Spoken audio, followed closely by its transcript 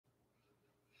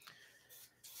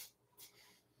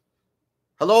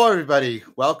Hello, everybody.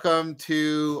 Welcome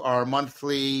to our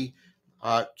monthly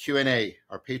Q&A,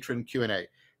 our patron Q&A.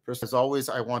 First, as always,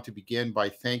 I want to begin by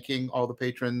thanking all the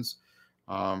patrons.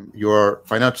 Your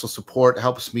financial support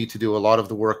helps me to do a lot of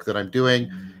the work that I'm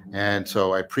doing, and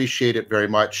so I appreciate it very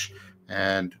much.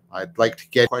 And I'd like to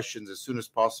get questions as soon as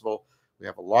possible. We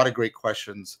have a lot of great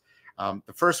questions.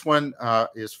 The first one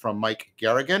is from Mike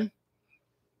Garrigan,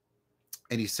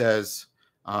 and he says,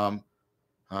 from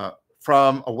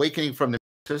Awakening from the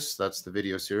that's the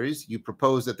video series, you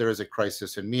propose that there is a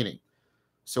crisis in meaning.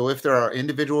 So if there are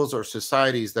individuals or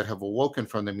societies that have awoken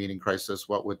from the meaning crisis,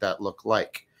 what would that look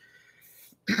like?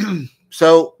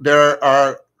 So there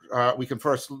are, we can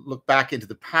first look back into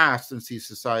the past and see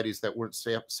societies that weren't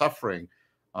suffering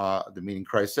the meaning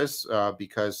crisis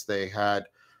because they had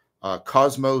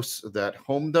cosmos that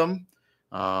homed them,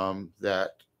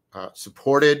 that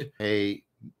supported a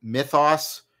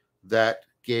mythos that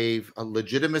gave a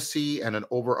legitimacy and an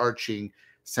overarching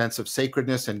sense of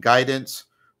sacredness and guidance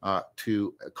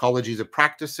to ecologies of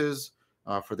practices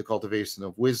for the cultivation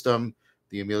of wisdom,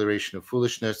 the amelioration of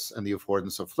foolishness, and the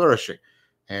affordance of flourishing.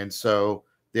 And so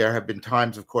there have been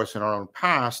times, of course, in our own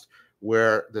past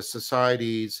where the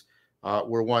societies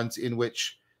were ones in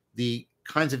which the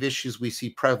kinds of issues we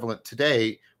see prevalent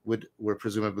today were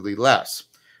presumably less.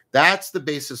 That's the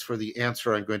basis for the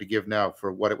answer I'm going to give now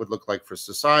for what it would look like for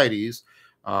societies,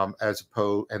 as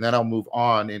opposed, and then I'll move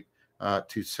on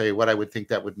to say what I would think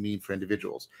that would mean for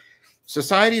individuals.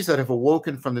 Societies that have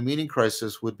awoken from the meaning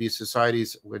crisis would be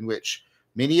societies in which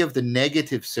many of the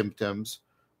negative symptoms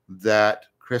that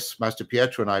Chris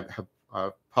Mastropietro and I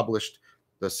have published,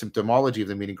 the symptomology of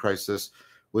the meaning crisis,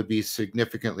 would be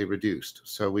significantly reduced.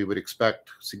 So we would expect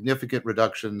significant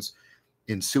reductions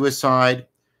in suicide,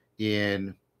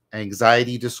 in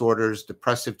anxiety disorders,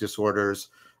 depressive disorders,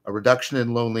 a reduction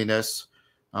in loneliness.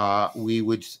 We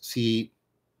would see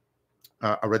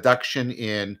a reduction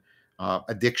in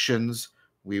addictions.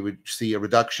 We would see a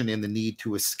reduction in the need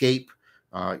to escape,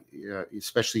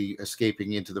 especially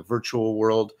escaping into the virtual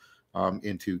world,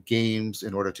 into games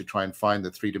in order to try and find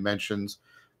the three dimensions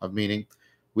of meaning.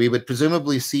 We would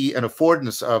presumably see an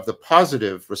affordance of the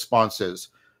positive responses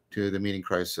to the meaning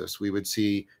crisis. We would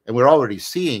see, and we're already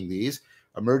seeing these,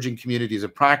 emerging communities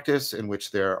of practice in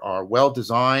which there are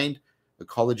well-designed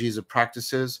ecologies of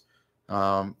practices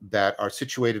that are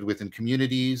situated within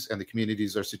communities, and the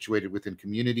communities are situated within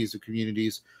communities of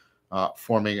communities,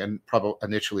 forming probably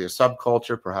initially a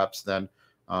subculture, perhaps then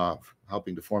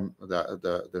helping to form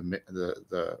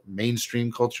the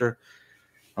mainstream culture.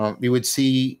 We would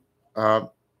see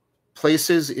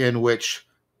places in which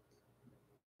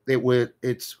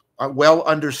it's well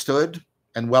understood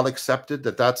and well accepted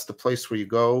that that's the place where you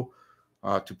go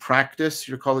to practice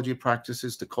your ecology of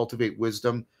practices, to cultivate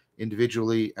wisdom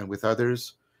individually and with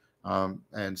others.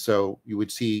 And so you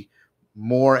would see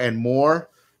more and more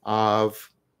of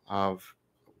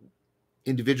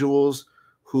individuals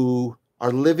who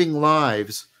are living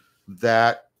lives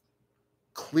that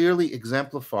clearly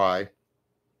exemplify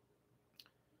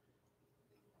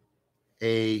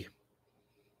a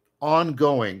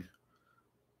ongoing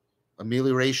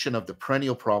amelioration of the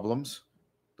perennial problems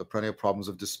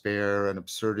of despair and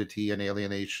absurdity and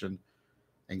alienation,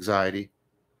 anxiety,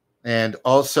 and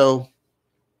also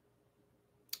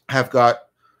have got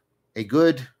a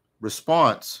good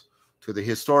response to the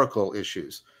historical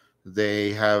issues.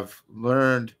 They have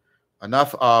learned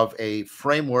enough of a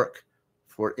framework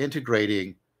for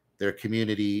integrating their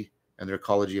community and their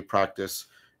ecology of practice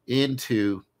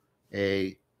into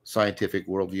a scientific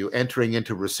worldview, entering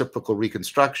into reciprocal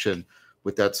reconstruction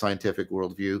with that scientific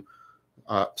worldview,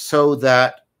 so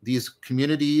that these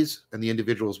communities and the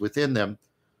individuals within them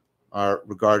are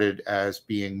regarded as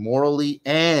being morally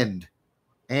and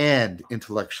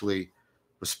intellectually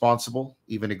responsible,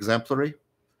 even exemplary.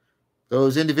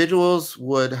 Those individuals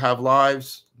would have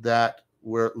lives that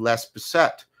were less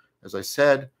beset, as I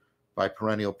said, by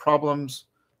perennial problems.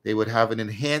 They would have an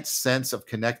enhanced sense of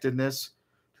connectedness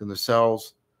to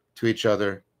themselves, to each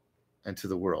other, and to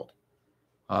the world.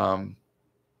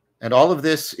 And all of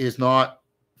this is not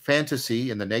fantasy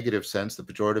in the negative sense, the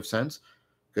pejorative sense,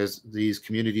 because these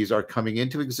communities are coming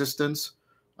into existence.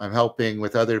 I'm helping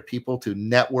with other people to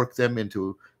network them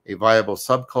into a viable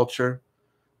subculture.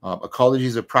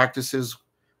 Ecologies of practices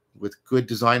with good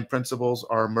design principles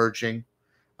are emerging.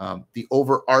 The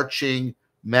overarching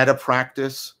meta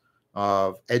practice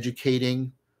of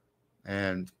educating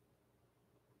and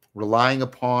relying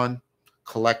upon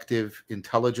collective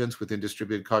intelligence within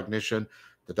distributed cognition,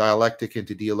 the dialectic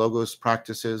into dialogos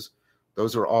practices,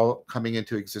 those are all coming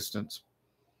into existence.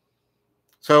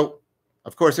 So,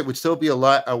 of course, it would still be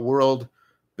a world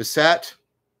beset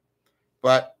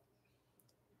but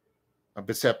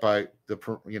beset by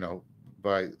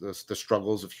by the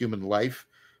struggles of human life,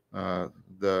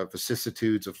 the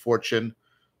vicissitudes of fortune,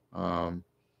 um,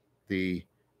 the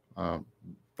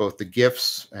both the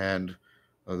gifts and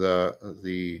the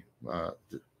the uh,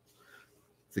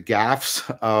 the gaffes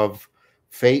of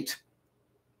fate.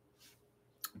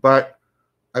 But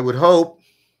I would hope,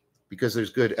 because there's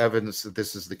good evidence that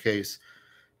this is the case,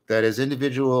 that as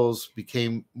individuals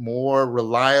became more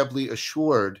reliably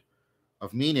assured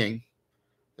of meaning,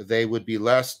 they would be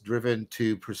less driven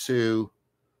to pursue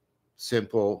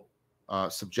simple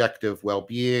subjective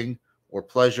well-being or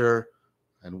pleasure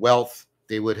and wealth.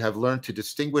 They would have learned to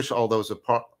distinguish all those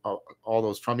apart, all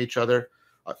those from each other.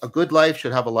 A good life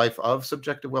should have a life of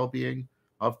subjective well-being,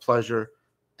 of pleasure,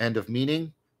 and of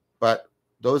meaning. But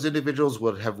those individuals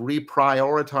would have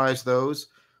reprioritized those,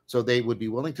 so they would be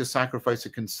willing to sacrifice a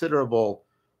considerable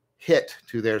hit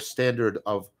to their standard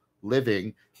of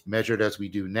living, measured as we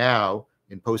do now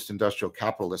in post-industrial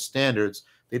capitalist standards.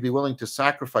 They'd be willing to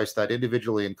sacrifice that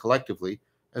individually and collectively,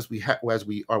 as we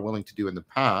are willing to do in the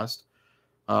past,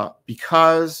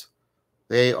 because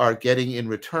they are getting in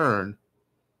return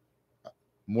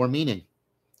more meaning,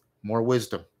 more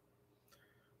wisdom.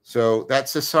 So that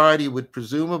society would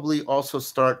presumably also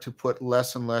start to put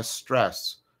less and less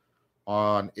stress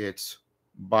on its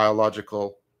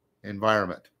biological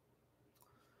environment.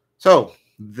 So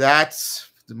that's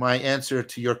my answer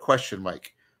to your question,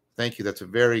 Mike. Thank you. That's a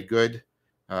very good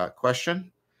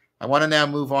question. I want to now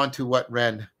move on to what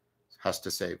Ren has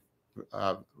to say.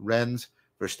 Rens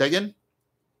Verstegen.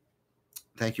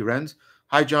 Thank you, Rens.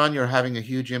 Hi, John. You're having a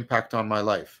huge impact on my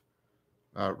life.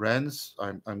 Rens,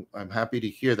 I'm happy to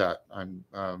hear that.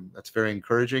 That's very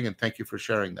encouraging, and thank you for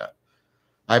sharing that.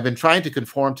 I've been trying to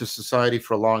conform to society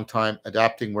for a long time,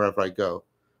 adapting wherever I go.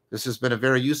 This has been a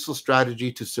very useful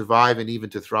strategy to survive and even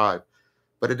to thrive,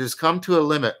 but it has come to a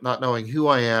limit, not knowing who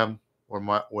I am or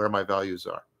where my values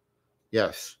are.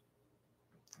 Yes.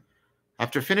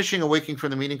 After finishing Awakening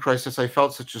from the Meaning Crisis, I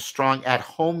felt such a strong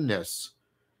at-homeness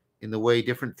in the way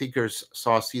different thinkers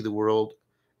see the world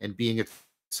and being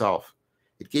itself.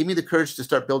 It gave me the courage to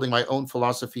start building my own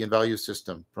philosophy and value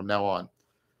system from now on.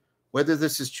 Whether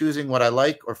this is choosing what I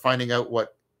like or finding out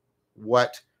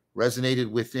what resonated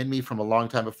within me from a long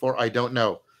time before, I don't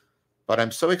know. But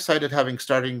I'm so excited having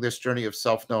starting this journey of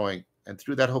self-knowing, and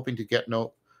through that hoping to get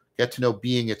to know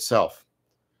being itself.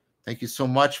 Thank you so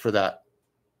much for that.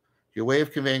 Your way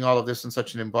of conveying all of this in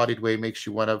such an embodied way makes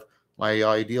you one of my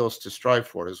ideals to strive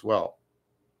for as well.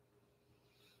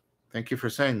 Thank you for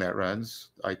saying that, Renz.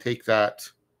 I take that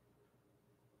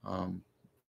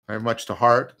very much to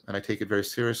heart, and I take it very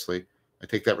seriously. I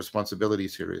take that responsibility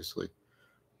seriously.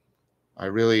 I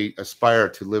really aspire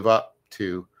to live up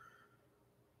to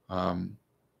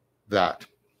that.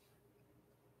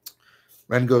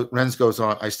 Renz goes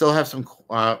on. I still have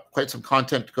quite some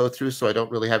content to go through, so I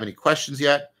don't really have any questions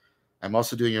yet. I'm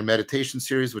also doing your meditation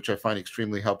series, which I find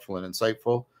extremely helpful and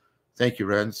insightful. Thank you,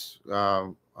 Renz.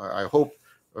 I hope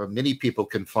many people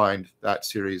can find that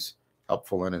series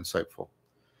helpful and insightful.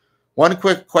 One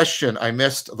quick question. I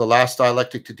missed the last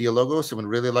Dialectic to Dialogos and would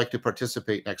really like to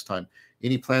participate next time.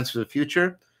 Any plans for the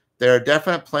future? There are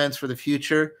definite plans for the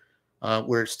future.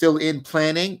 We're still in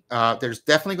planning. There's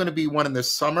definitely going to be one in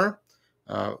this summer.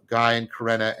 Guy and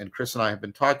Karena and Chris and I have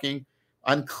been talking.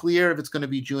 Unclear if it's going to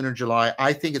be June or July.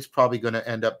 I think it's probably going to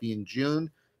end up being June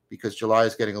because July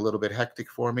is getting a little bit hectic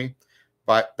for me.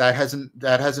 But that hasn't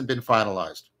been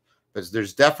finalized. But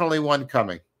there's definitely one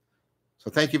coming. So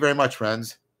thank you very much,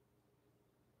 friends.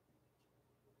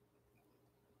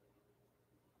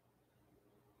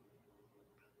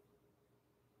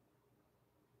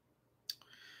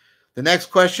 The next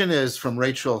question is from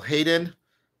Rachel Hayden.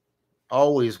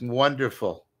 Always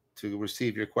wonderful to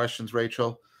receive your questions,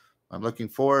 Rachel. I'm looking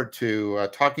forward to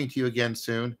talking to you again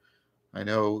soon. I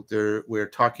know we're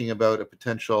talking about a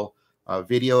potential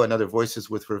video, another Voices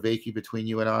with Vervaeke between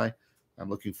you and I. I'm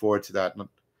looking forward to that.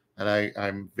 And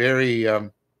I'm very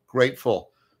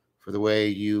grateful for the way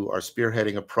you are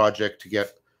spearheading a project to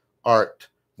get art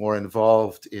more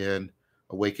involved in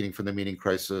Awakening from the Meaning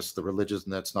Crisis, the religion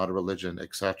that's not a religion,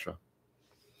 etc.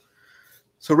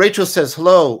 So Rachel says,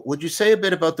 hello, would you say a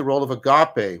bit about the role of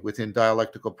agape within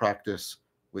dialectical practice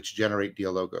which generate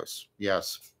dialogos?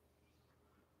 Yes.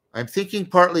 I'm thinking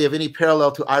partly of any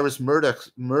parallel to Iris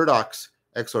Murdoch's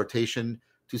exhortation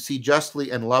to see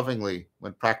justly and lovingly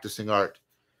when practicing art.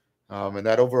 And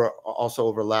that also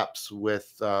overlaps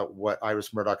with what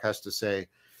Iris Murdoch has to say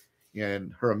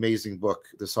in her amazing book,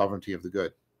 The Sovereignty of the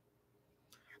Good.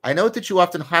 I note that you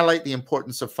often highlight the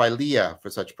importance of philia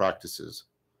for such practices.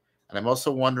 And I'm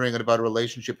also wondering about a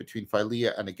relationship between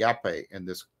philia and agape in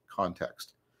this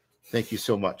context. Thank you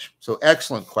so much. So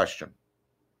excellent question.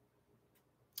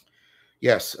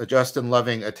 Yes, a just and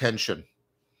loving attention.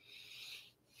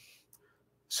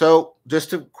 So just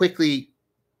to quickly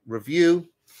review,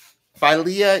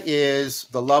 philia is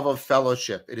the love of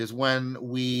fellowship. It is when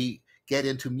we get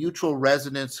into mutual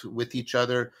resonance with each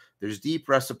other. There's deep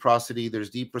reciprocity. There's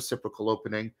deep reciprocal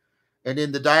opening. And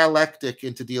in the dialectic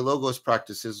into dialogos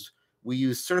practices, we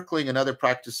use circling and other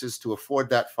practices to afford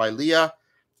that philia.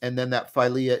 And then that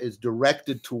philia is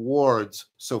directed towards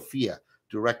Sophia,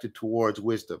 directed towards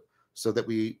wisdom, so that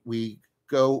we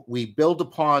build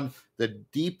upon the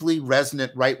deeply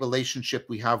resonant right relationship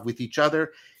we have with each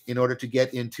other in order to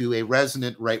get into a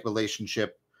resonant right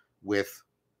relationship with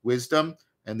wisdom.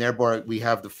 And thereby we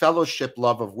have the fellowship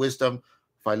love of wisdom,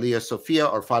 philia sophia,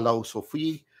 or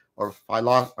philosophy, or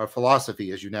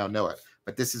philosophy as you now know it.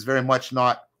 But this is very much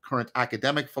not current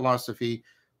academic philosophy,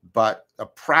 but a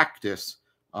practice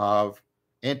of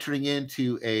entering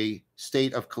into a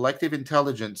state of collective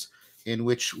intelligence in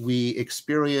which we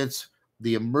experience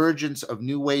the emergence of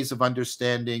new ways of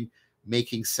understanding,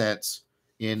 making sense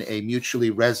in a mutually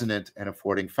resonant and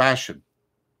affording fashion.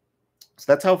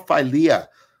 So that's how philia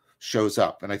shows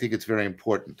up, and I think it's very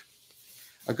important.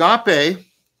 Agape,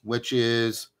 which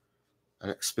is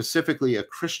specifically a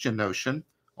Christian notion,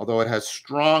 although it has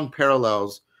strong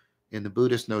parallels in the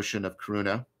Buddhist notion of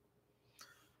karuna.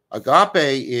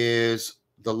 Agape is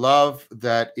the love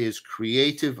that is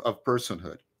creative of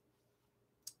personhood.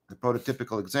 The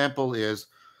prototypical example is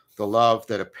the love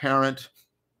that a parent,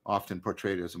 often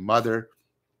portrayed as a mother,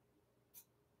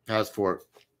 has for a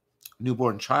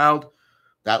newborn child.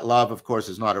 That love, of course,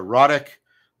 is not erotic.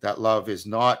 That love is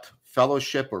not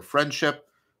fellowship or friendship.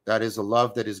 That is a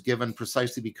love that is given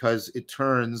precisely because it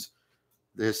turns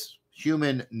this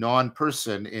human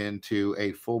non-person into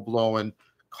a full-blown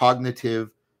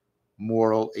cognitive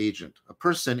moral agent, a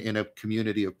person in a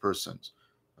community of persons.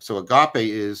 So agape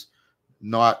is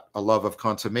not a love of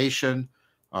consummation.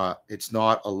 It's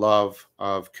not a love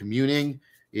of communing.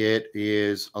 It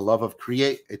is a love of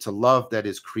it's a love that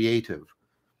is creative.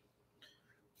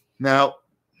 Now,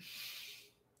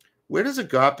 where does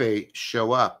agape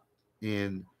show up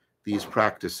in these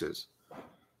practices?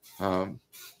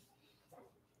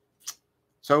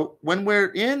 So when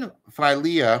we're in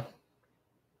philia,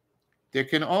 there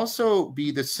can also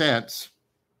be the sense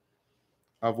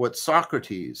of what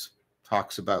Socrates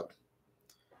talks about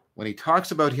when he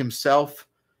talks about himself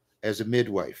as a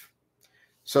midwife.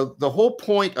 So the whole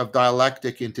point of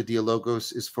dialectic into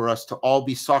dialogos is for us to all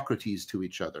be Socrates to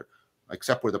each other,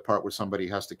 except for the part where somebody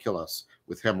has to kill us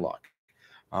with hemlock.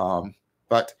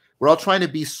 But we're all trying to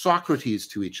be Socrates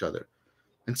to each other.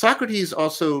 And Socrates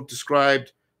also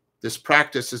described this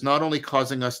practice as not only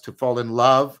causing us to fall in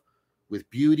love with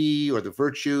beauty or the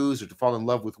virtues or to fall in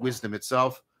love with wisdom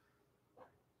itself,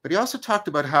 but he also talked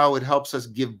about how it helps us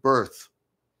give birth.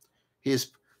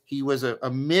 He was a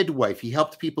midwife. He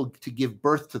helped people to give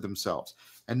birth to themselves.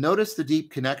 And notice the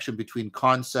deep connection between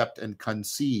concept and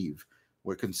conceive,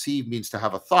 where conceive means to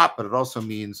have a thought, but it also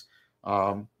means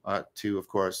to, of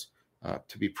course,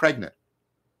 to be pregnant.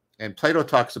 And Plato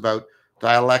talks about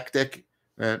dialectic,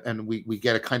 and we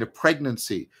get a kind of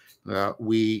pregnancy.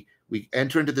 We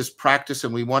enter into this practice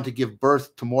and we want to give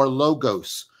birth to more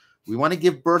logos. We want to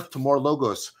give birth to more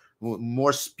logos,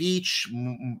 more speech,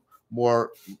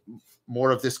 more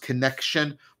of this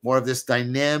connection, more of this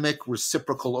dynamic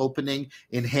reciprocal opening,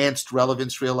 enhanced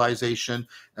relevance realization,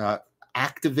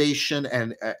 activation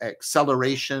and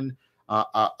acceleration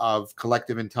of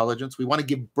collective intelligence. We want to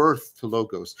give birth to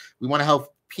logos. We want to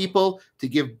help people to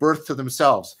give birth to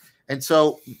themselves. And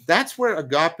so that's where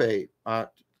agape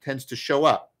tends to show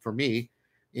up for me,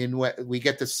 in what we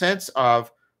get the sense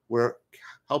of we're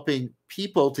helping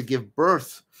people to give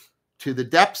birth to the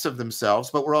depths of themselves,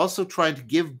 but we're also trying to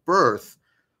give birth,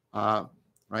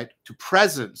 right, to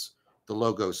presence, the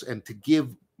logos, and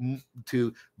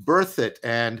to birth it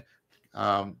and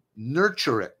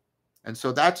nurture it. And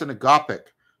so that's an agapic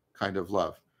kind of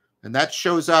love. And that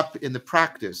shows up in the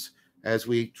practice as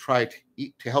we try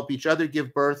to help each other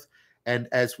give birth, and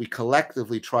as we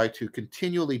collectively try to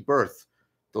continually birth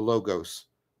the logos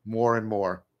more and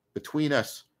more between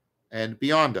us and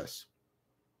beyond us.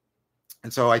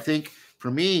 And so I think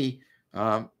for me,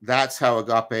 that's how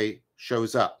agape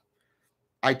shows up.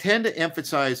 I tend to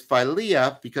emphasize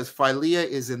philia because philia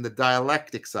is in the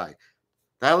dialectic side.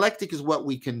 Dialectic is what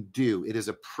we can do. It is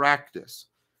a practice.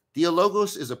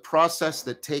 Dialogos is a process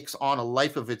that takes on a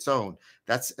life of its own.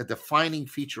 That's a defining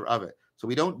feature of it. So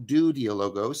we don't do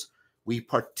dialogos. We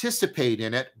participate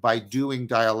in it by doing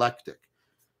dialectic.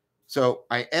 So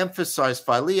I emphasize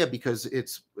philia because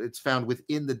it's found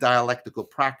within the dialectical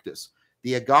practice.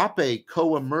 The agape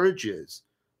co-emerges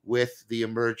with the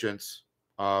emergence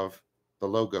of the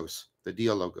logos, the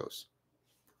dialogos.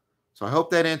 So I hope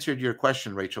that answered your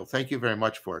question, Rachel. Thank you very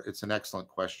much for it. It's an excellent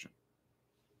question.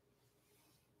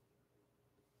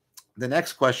 The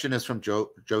next question is from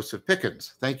Joseph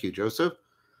Pickens. Thank you, Joseph.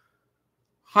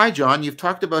 Hi, John. You've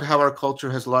talked about how our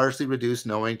culture has largely reduced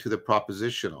knowing to the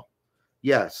propositional.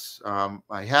 Yes,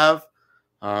 I have.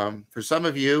 For some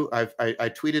of you, I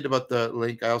tweeted about the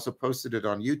link. I also posted it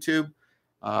on YouTube.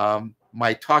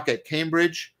 My talk at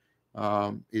Cambridge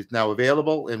is now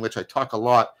available, in which I talk a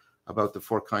lot about the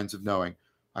 4 kinds of knowing.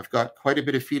 I've got quite a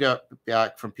bit of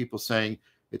feedback from people saying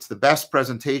it's the best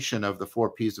presentation of the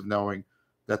 4 P's of knowing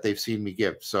that they've seen me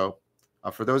give. So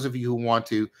for those of you who want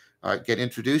to get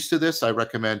introduced to this, I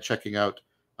recommend checking out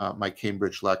my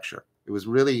Cambridge lecture. It was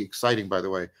really exciting, by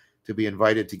the way, to be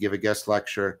invited to give a guest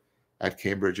lecture at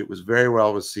Cambridge. It was very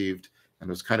well received, and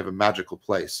it was kind of a magical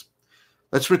place.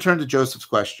 Let's return to Joseph's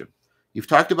question. You've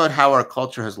talked about how our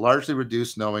culture has largely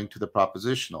reduced knowing to the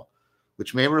propositional,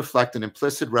 which may reflect an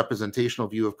implicit representational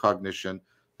view of cognition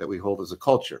that we hold as a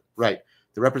culture. Right.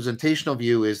 The representational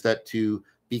view is that to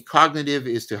be cognitive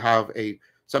is to have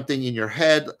something in your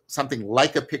head, something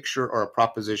like a picture or a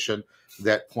proposition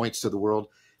that points to the world.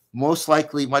 Most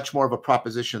likely much more of a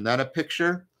proposition than a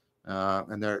picture.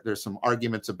 And there's some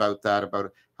arguments about that,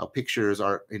 about how pictures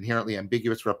are inherently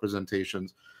ambiguous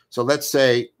representations. So let's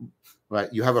say,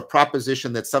 right, you have a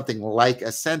proposition that's something like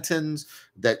a sentence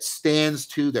that stands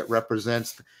to, that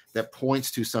represents, that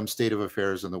points to some state of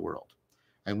affairs in the world.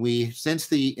 And we, since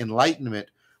the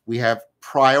Enlightenment, we have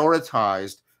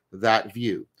prioritized that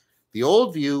view. The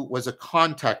old view was a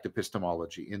contact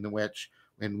epistemology, in which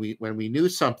when we knew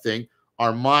something,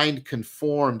 our mind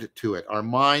conformed to it. Our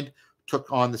mind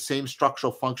took on the same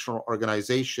structural functional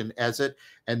organization as it,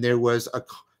 and there was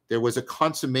a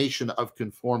consummation of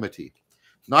conformity.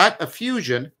 Not a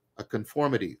fusion, a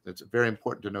conformity. That's very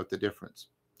important to note the difference.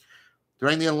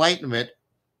 During the Enlightenment,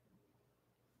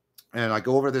 and I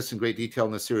go over this in great detail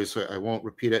in the series, so I won't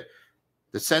repeat it,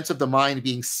 the sense of the mind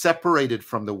being separated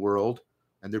from the world,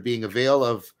 and there being a veil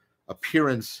of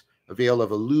appearance, a veil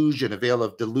of illusion, a veil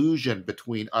of delusion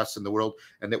between us and the world,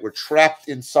 and that we're trapped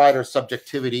inside our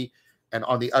subjectivity, and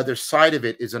on the other side of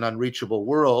it is an unreachable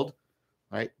world,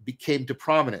 right, became to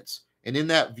prominence. And in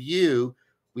that view,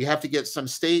 we have to get some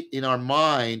state in our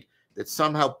mind that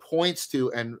somehow points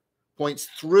to and points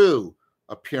through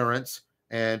appearance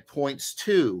and points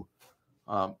to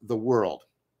the world.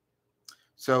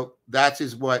 So that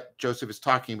is what Joseph is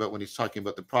talking about when he's talking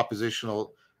about the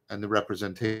propositional and the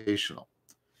representational.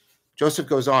 Joseph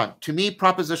goes on, to me,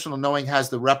 propositional knowing has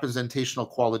the representational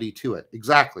quality to it.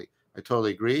 Exactly. I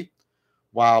totally agree.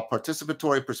 While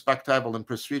participatory, perspectival, and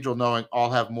procedural knowing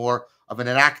all have more of an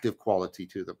active quality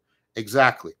to them.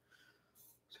 Exactly.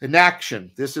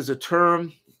 Enaction. This is a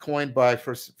term coined by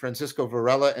Francisco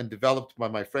Varela and developed by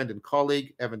my friend and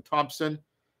colleague, Evan Thompson.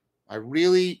 I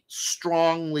really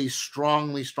strongly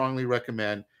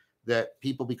recommend that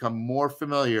people become more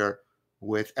familiar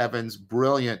with Evan's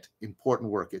brilliant, important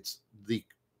work. It's the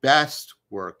best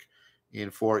work in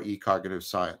 4E cognitive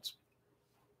science.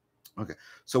 Okay,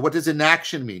 so what does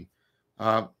enaction mean?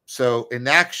 So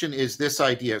enaction is this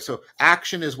idea. So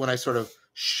action is when I sort of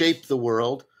shape the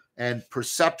world, and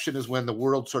perception is when the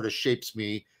world sort of shapes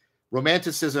me.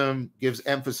 Romanticism gives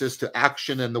emphasis to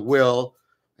action and the will,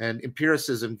 and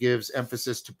empiricism gives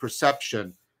emphasis to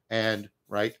perception and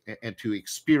to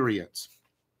experience.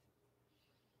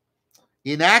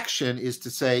 Inaction is to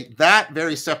say that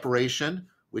very separation,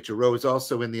 which arose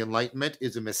also in the Enlightenment,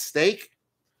 is a mistake.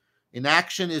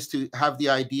 Inaction is to have the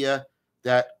idea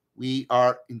that we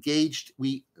are engaged.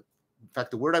 In fact,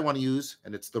 the word I want to use,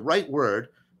 and it's the right word,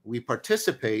 we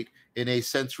participate in a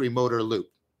sensory motor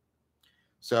loop.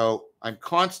 So I'm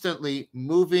constantly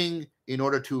moving in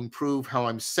order to improve how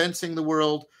I'm sensing the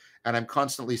world, and I'm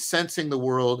constantly sensing the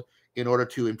world in order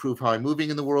to improve how I'm moving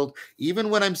in the world. Even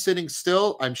when I'm sitting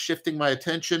still, I'm shifting my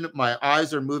attention. My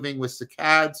eyes are moving with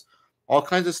saccades. All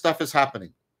kinds of stuff is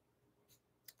happening.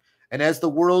 And as the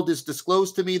world is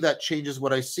disclosed to me, that changes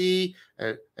what I see.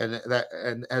 And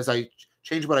as I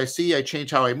change what I see, I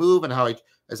change how I move. And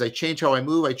as I change how I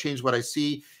move, I change what I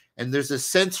see. And there's a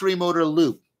sensory motor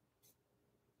loop.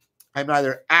 I'm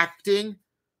neither acting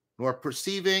nor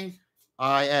perceiving.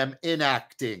 I am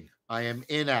enacting. I am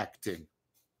enacting.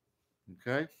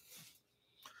 Okay?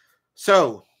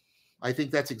 So I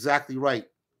think that's exactly right.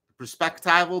 The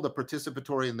perspectival, the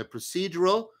participatory, and the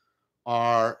procedural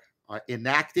are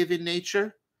inactive in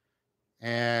nature.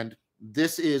 And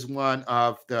this is one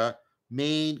of the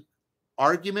main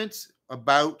arguments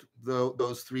about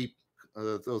those three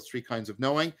kinds of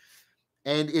knowing,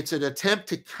 and it's an attempt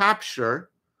to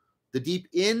capture the deep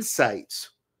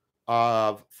insights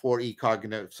of 4E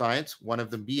cognitive science, one of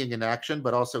them being in action,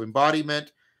 but also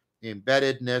embodiment,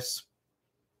 embeddedness,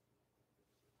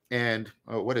 and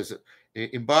what is it?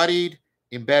 Embodied,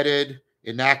 embedded,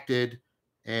 enacted,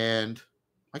 and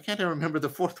I can't remember the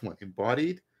fourth one.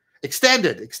 Embodied,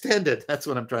 extended. That's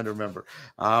what I'm trying to remember.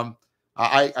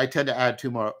 I tend to add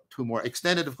two more.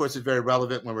 Extended, of course, is very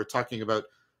relevant when we're talking about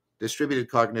distributed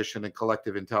cognition and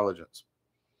collective intelligence.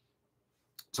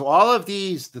 So all of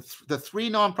these, the three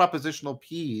non-propositional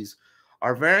Ps,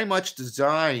 are very much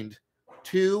designed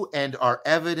to and are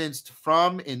evidenced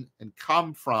from and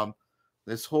come from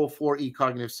this whole 4E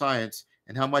cognitive science,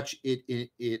 and how much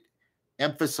it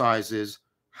emphasizes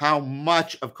how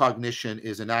much of cognition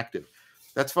is inactive.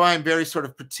 That's why I'm very sort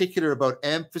of particular about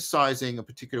emphasizing a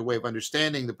particular way of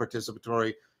understanding the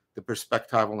participatory, the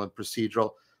perspectival, and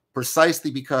procedural,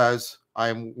 precisely because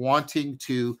I'm wanting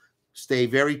to stay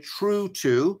very true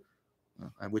to,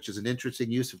 which is an interesting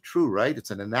use of true, right?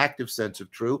 It's an inactive sense of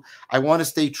true. I want to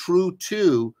stay true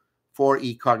to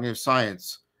 4E cognitive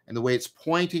science and the way it's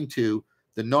pointing to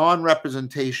the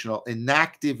non-representational,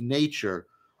 inactive nature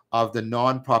of the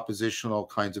non-propositional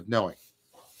kinds of knowing.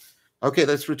 Okay,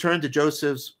 let's return to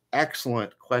Joseph's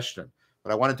excellent question,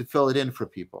 but I wanted to fill it in for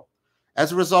people.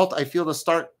 As a result, I feel a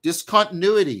stark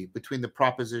discontinuity between the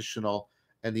propositional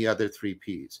and the other three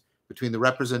Ps, between the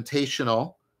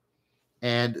representational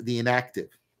and the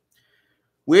inactive.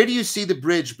 Where do you see the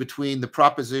bridge between the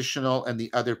propositional and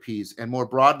the other Ps, and more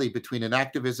broadly between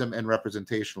inactivism and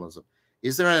representationalism?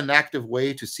 Is there an active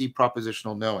way to see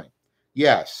propositional knowing?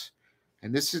 Yes.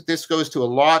 And this goes to a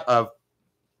lot of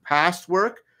past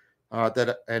work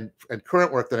and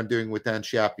current work that I'm doing with Dan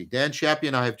Chiappi. Dan Chiappi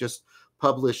and I have just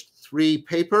published 3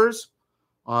 papers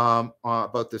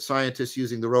about the scientists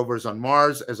using the rovers on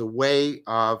Mars as a way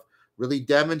of really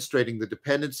demonstrating the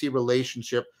dependency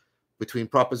relationship between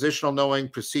propositional knowing,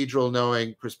 procedural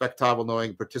knowing, perspectival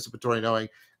knowing, participatory knowing,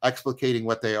 explicating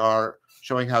what they are,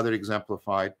 showing how they're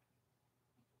exemplified.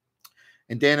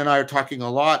 And Dan and I are talking a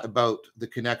lot about the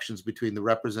connections between the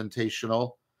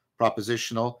representational,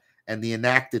 propositional, and the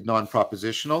enacted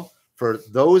non-propositional for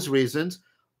those reasons.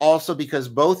 Also because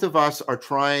both of us are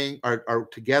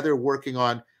together working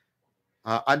on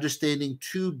understanding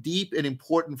 2 deep and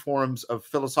important forms of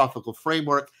philosophical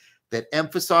framework that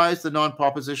emphasize the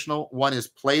non-propositional. One is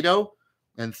Plato,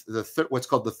 and what's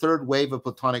called the third wave of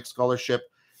Platonic scholarship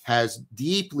has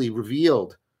deeply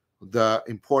revealed the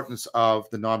importance of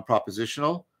the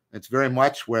non-propositional. It's very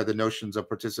much where the notions of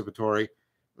participatory,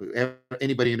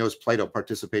 anybody who knows Plato,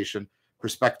 participation,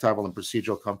 perspectival, and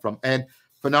procedural come from. And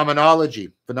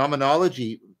phenomenology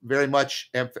very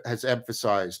much has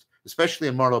emphasized, especially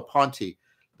in Merleau-Ponty,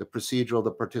 the procedural,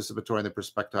 the participatory, and the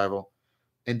perspectival.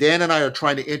 And Dan and I are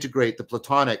trying to integrate the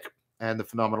Platonic and the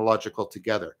phenomenological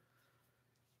together.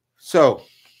 So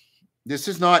this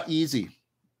is not easy.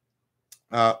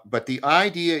 But the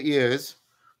idea is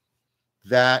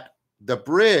that the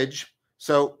bridge,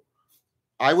 so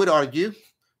I would argue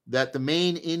that the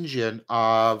main engine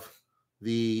of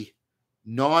the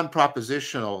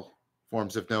non-propositional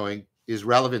forms of knowing is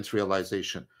relevance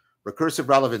realization, recursive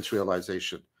relevance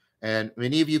realization. And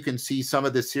many of you can see some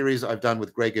of the series I've done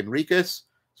with Greg Enriquez,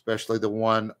 especially the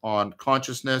one on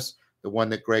consciousness, the one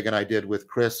that Greg and I did with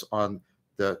Chris on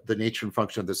the nature and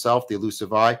function of the self, the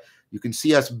elusive I. You can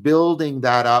see us building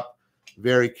that up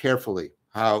very carefully,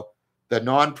 how the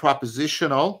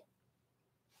non-propositional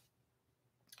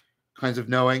kinds of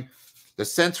knowing, the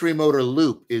sensory motor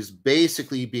loop is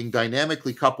basically being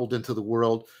dynamically coupled into the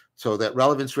world so that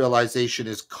relevance realization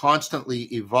is constantly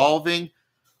evolving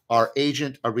our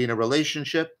agent arena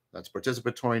relationship, that's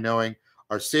participatory knowing,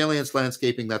 our salience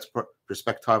landscaping, that's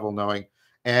perspectival knowing,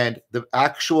 and the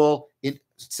actual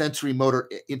sensory motor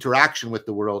interaction with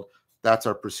the world, that's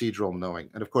our procedural knowing.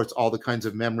 And of course, all the kinds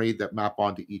of memory that map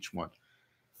onto each one.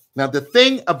 Now, the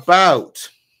thing about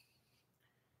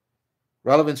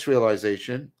relevance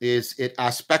realization is it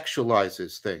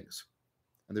aspectualizes things.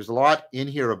 And there's a lot in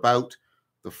here about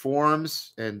the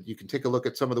forms, and you can take a look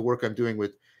at some of the work I'm doing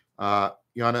with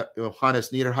Johannes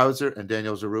Niederhauser and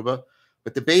Daniel Zaruba.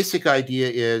 But the basic idea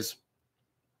is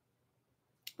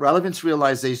relevance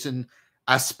realization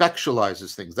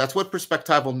aspectualizes things. That's what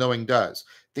perspectival knowing does.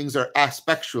 Things are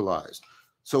aspectualized.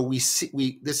 So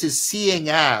this is seeing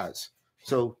as.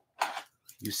 So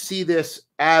you see this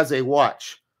as a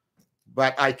watch,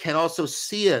 but I can also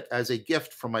see it as a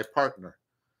gift from my partner.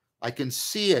 I can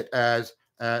see it as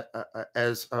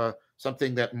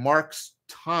something that marks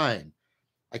time.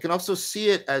 I can also see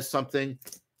it as something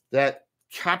that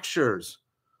captures,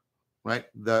 right,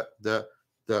 the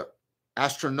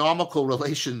astronomical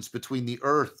relations between the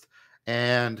Earth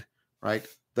and, right,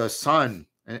 the sun,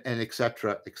 and et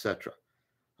cetera, et cetera.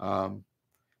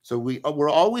 So we're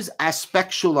always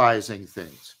aspectualizing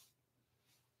things.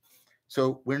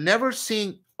 So we're never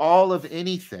seeing all of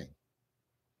anything.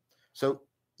 So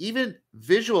even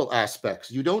visual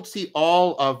aspects, you don't see even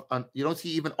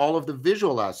all of the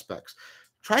visual aspects.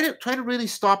 Try to really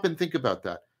stop and think about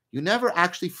that. You never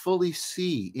actually fully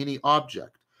see any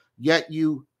object, yet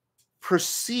you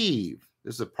perceive.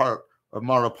 This is a part of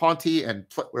Merleau-Ponty, and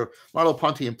where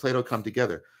Merleau-Ponty and Plato come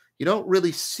together. You don't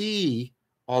really see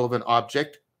all of an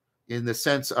object in the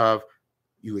sense of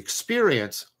you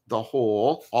experience the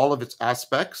whole, all of its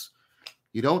aspects.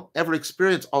 You don't ever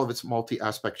experience all of its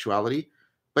multi-aspectuality,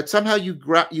 but somehow you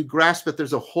grasp that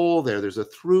there's a whole there. There's a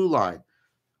through line,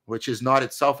 which is not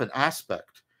itself an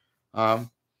aspect. And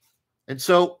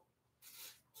so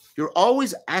you're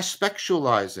always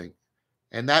aspectualizing.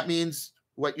 And that means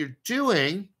what you're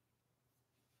doing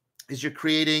is you're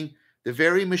creating the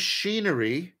very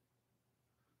machinery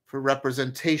for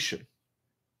representation.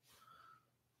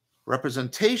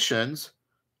 Representations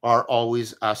are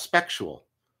always aspectual.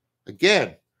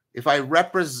 Again, if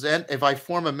I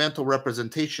form a mental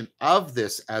representation of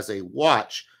this as a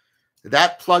watch,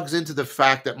 that plugs into the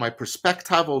fact that my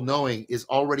perspectival knowing is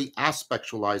already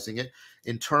aspectualizing it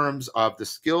in terms of the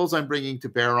skills I'm bringing to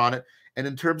bear on it, and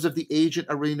in terms of the agent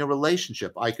arena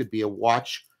relationship. I could be a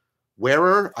watch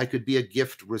wearer, I could be a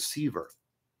gift receiver.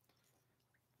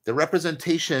 The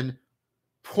representation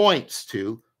points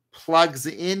to, plugs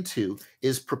into,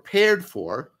 is prepared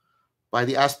for by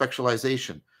the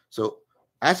aspectualization. So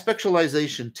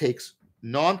aspectualization takes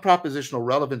non-propositional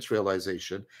relevance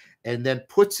realization and then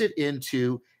puts it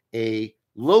into a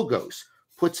logos,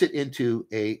 puts it into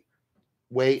a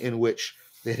way in which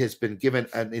it has been given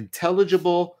an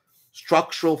intelligible,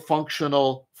 structural,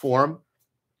 functional form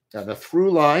and a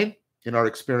through line in our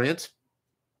experience.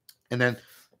 And then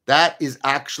that is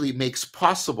actually makes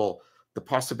possible the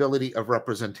possibility of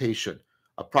representation,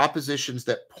 of propositions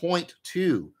that point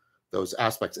to those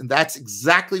aspects. And that's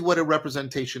exactly what a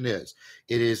representation is.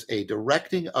 It is a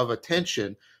directing of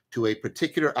attention to a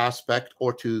particular aspect,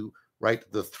 or to, right,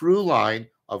 the through line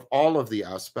of all of the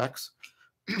aspects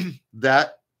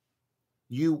that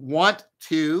you want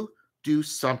to do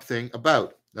something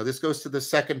about. Now, this goes to the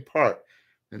second part,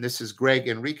 and this is Greg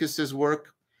Enriquez's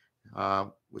work,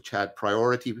 which had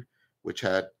priority, which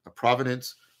had a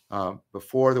provenance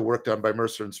before the work done by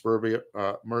Mercier and Sperber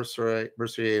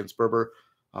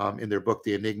in their book,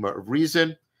 The Enigma of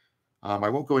Reason. I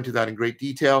won't go into that in great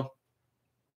detail,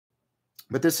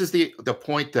 but this is the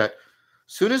point that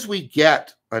as soon as we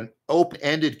get an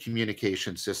open-ended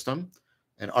communication system,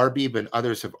 and Arbib and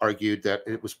others have argued that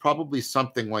it was probably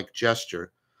something like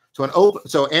gesture.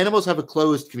 So animals have a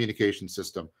closed communication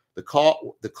system. The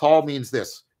call means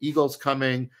this: eagle's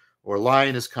coming or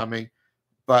lion is coming.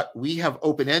 But we have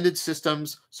open-ended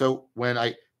systems. So when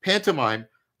I pantomime,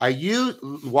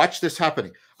 watch this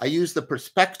happening. I use the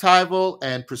perspectival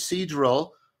and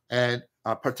procedural and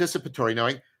participatory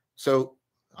knowing. So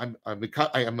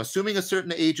I'm assuming a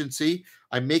certain agency.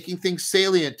 I'm making things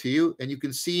salient to you, and you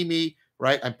can see me,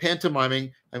 right? I'm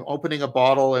pantomiming. I'm opening a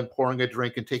bottle and pouring a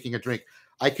drink and taking a drink.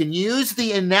 I can use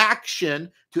the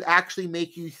inaction to actually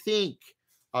make you think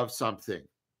of something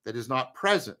that is not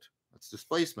present. That's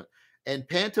displacement. And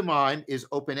pantomime is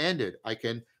open-ended. I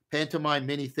can pantomime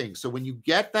many things. So when you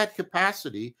get that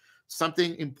capacity,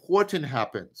 something important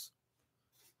happens.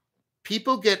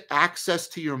 People get access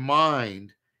to your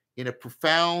mind in a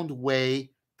profound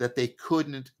way that they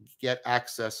couldn't get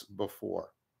access before.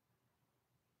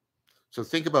 So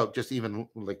think about just even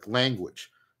like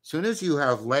language. As soon as you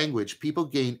have language, people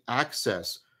gain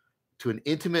access to an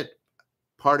intimate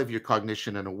part of your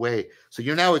cognition in a way. So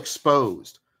you're now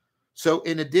exposed. So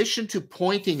in addition to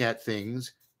pointing at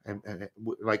things and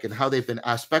like in how they've been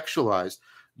aspectualized,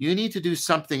 you need to do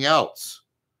something else.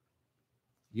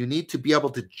 You need to be able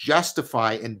to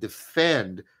justify and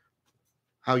defend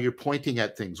how you're pointing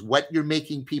at things, what you're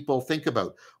making people think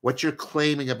about, what you're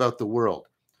claiming about the world.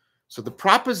 So the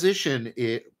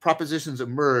propositions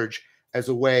emerge as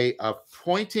a way of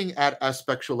pointing at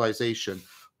aspectualization,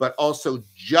 but also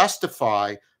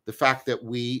justify the fact that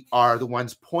we are the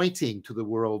ones pointing to the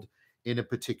world in a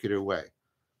particular way.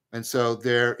 And so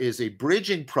there is a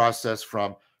bridging process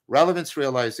from relevance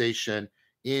realization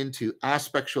into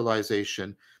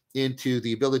aspectualization, into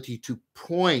the ability to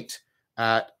point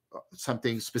at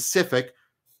something specific,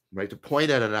 right? To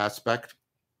point at an aspect,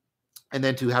 and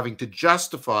then to having to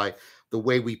justify the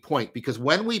way we point, because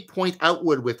when we point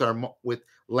outward with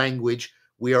language,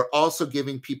 we are also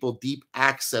giving people deep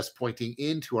access pointing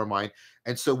into our mind.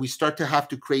 And so we start to have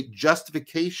to create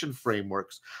justification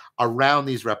frameworks around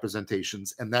these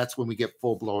representations. And that's when we get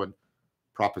full-blown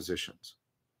propositions.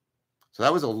 So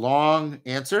that was a long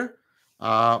answer,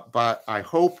 but I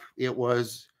hope it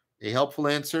was a helpful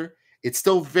answer. It's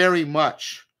still very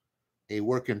much a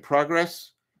work in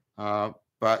progress,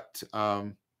 but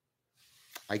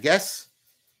I guess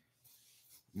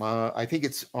I think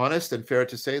it's honest and fair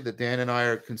to say that Dan and I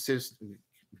are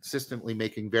consistently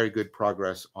making very good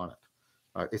progress on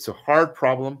it. It's a hard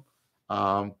problem,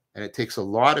 and it takes a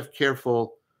lot of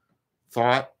careful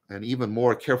thought and even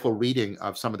more careful reading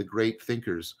of some of the great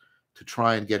thinkers to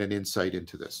try and get an insight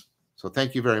into this. So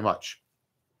thank you very much.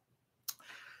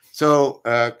 So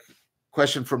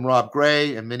question from Rob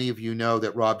Gray, and many of you know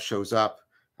that Rob shows up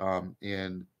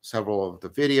in several of the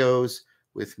videos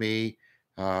with me,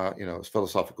 his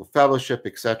philosophical fellowship,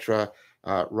 etc.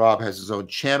 Rob has his own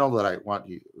channel that I want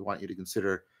you to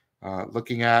consider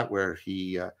looking at, where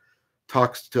he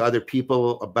talks to other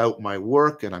people about my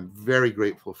work, and I'm very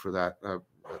grateful for that.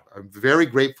 I'm very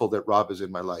grateful that Rob is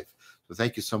in my life. So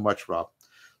thank you so much, Rob.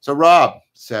 So Rob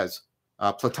says,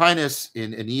 Plotinus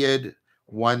in Aeneid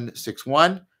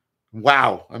 161.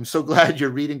 Wow, I'm so glad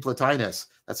you're reading Plotinus.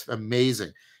 That's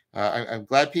amazing. I'm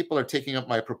glad people are taking up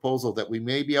my proposal that we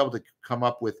may be able to come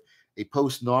up with a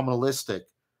post-nominalistic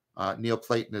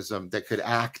Neoplatonism that could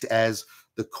act as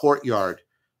the courtyard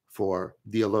for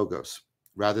dialogos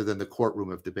rather than the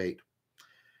courtroom of debate.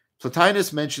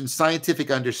 Plotinus mentions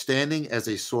scientific understanding as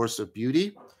a source of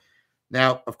beauty.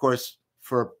 Now, of course,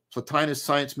 for Plotinus,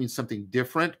 science means something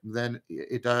different than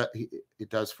it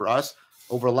does for us.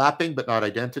 Overlapping, but not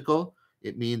identical.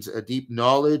 It means a deep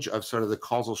knowledge of sort of the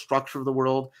causal structure of the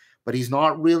world, but he's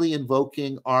not really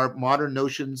invoking our modern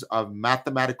notions of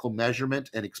mathematical measurement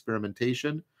and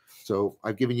experimentation. So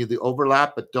I've given you the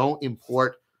overlap, but don't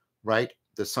import, right,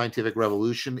 the scientific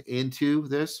revolution into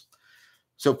this.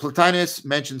 So Plotinus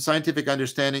mentions scientific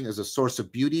understanding as a source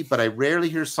of beauty, but I rarely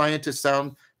hear scientists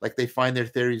sound like they find their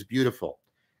theories beautiful.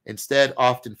 Instead,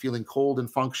 often feeling cold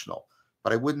and functional,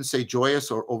 but I wouldn't say joyous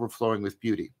or overflowing with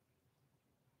beauty.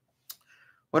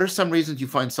 What are some reasons you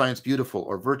find science beautiful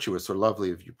or virtuous or lovely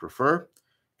if you prefer?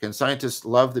 Can scientists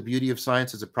love the beauty of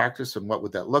science as a practice, and what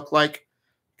would that look like?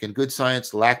 Can good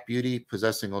science lack beauty,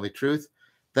 possessing only truth?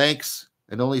 Thanks,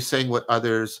 and only saying what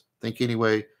others think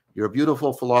anyway. You're a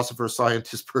beautiful philosopher,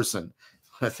 scientist person.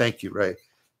 Thank you, Ray.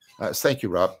 Thank you,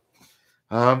 Rob.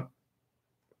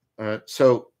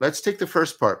 So let's take the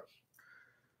first part.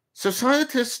 So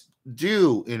scientists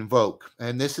do invoke,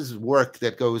 and this is work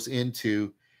that goes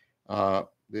into, that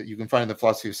you can find in the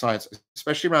philosophy of science,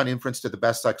 especially around inference to the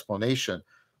best explanation,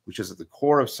 which is at the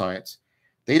core of science.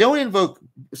 They don't invoke,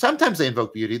 sometimes they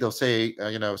invoke beauty. They'll say,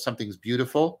 something's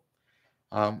beautiful.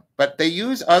 But they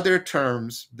use other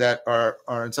terms that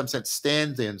are in some sense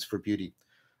stand-ins for beauty.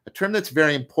 A term that's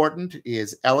very important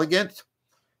is elegant.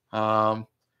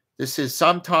 This is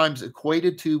sometimes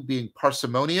equated to being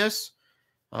parsimonious,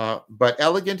 but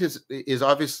elegant is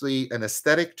obviously an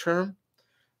aesthetic term.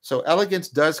 So elegance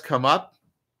does come up.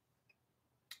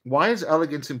 Why is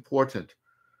elegance important?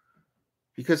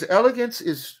 Because elegance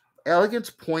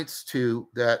points to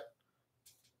that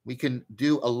we can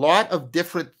do a lot of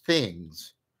different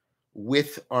things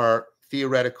with our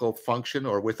theoretical function,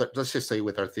 or with, let's just say,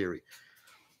 with our theory.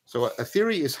 So a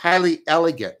theory is highly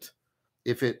elegant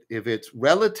if it's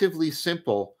relatively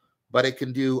simple, but it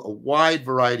can do a wide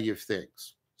variety of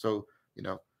things. So,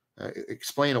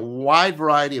 explain a wide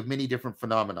variety of many different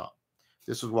phenomena.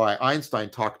 This is why Einstein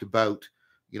talked about,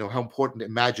 how important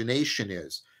imagination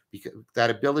is, because that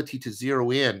ability to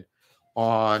zero in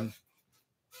on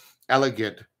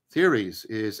elegant theories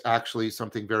is actually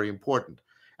something very important.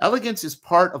 Elegance is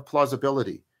part of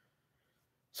plausibility.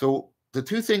 So the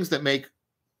two things that make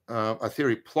a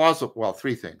theory plausible, well,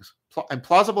 three things. And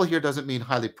plausible here doesn't mean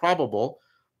highly probable.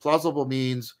 Plausible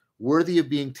means worthy of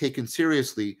being taken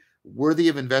seriously, worthy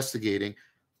of investigating,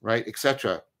 right,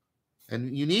 etc.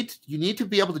 And you need to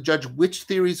be able to judge which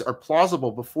theories are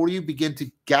plausible before you begin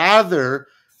to gather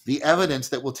the evidence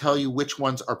that will tell you which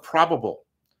ones are probable.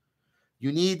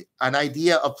 You need an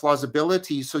idea of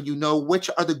plausibility so you know which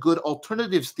are the good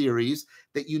alternatives theories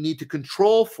that you need to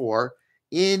control for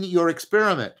in your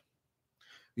experiment.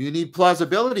 You need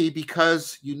plausibility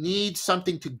because you need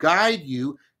something to guide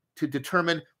you to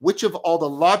determine which of all the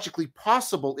logically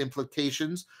possible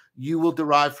implications you will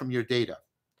derive from your data.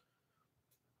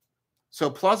 So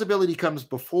plausibility comes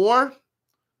before,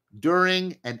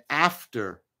 during, and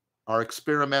after our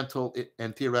experimental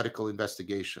and theoretical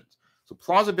investigations. So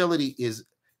plausibility is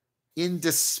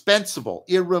indispensable,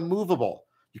 irremovable.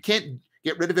 You can't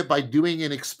get rid of it by doing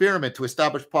an experiment to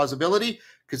establish plausibility,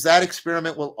 because that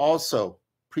experiment will also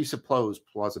presuppose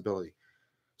plausibility.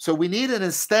 So we need an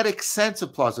aesthetic sense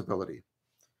of plausibility.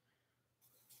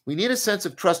 We need a sense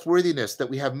of trustworthiness, that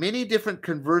we have many different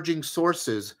converging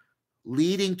sources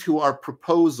leading to our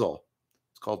proposal.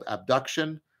 It's called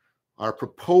abduction, our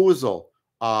proposal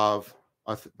of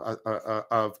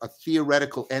a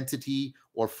theoretical entity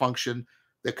or function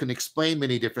that can explain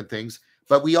many different things.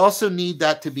 But we also need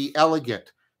that to be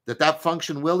elegant, that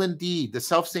function will indeed, the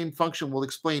self-same function will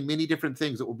explain many different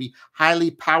things. It will be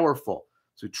highly powerful.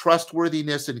 So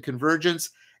trustworthiness in convergence,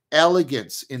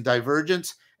 elegance in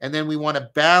divergence, and then we want to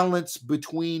balance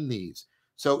between these.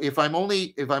 So if I'm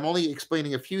only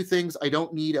explaining a few things, I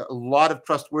don't need a lot of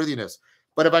trustworthiness.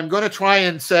 But if I'm going to try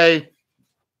and say,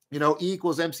 E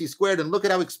equals mc squared, and look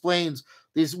at how it explains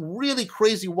these really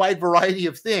crazy wide variety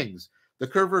of things, the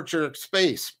curvature of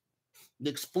space, the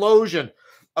explosion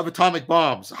of atomic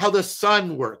bombs, how the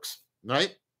sun works,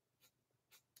 right?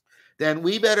 Then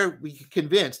we better be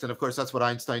convinced, and of course that's what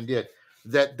Einstein did,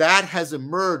 that has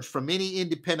emerged from many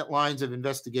independent lines of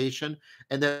investigation,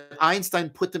 and that Einstein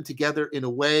put them together in a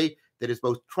way that is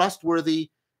both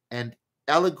trustworthy and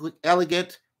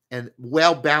elegant and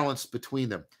well balanced between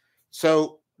them.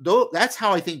 So that's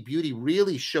how I think beauty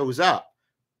really shows up,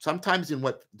 sometimes in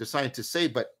what the scientists say,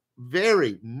 but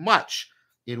very much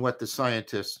in what the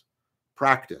scientists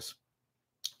practice.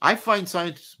 I find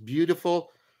science beautiful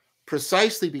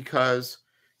precisely because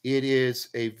it is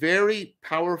a very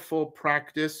powerful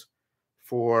practice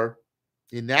for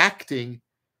enacting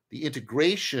the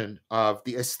integration of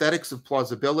the aesthetics of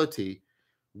plausibility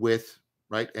with,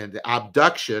 right, and the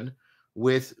abduction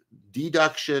with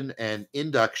deduction and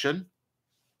induction,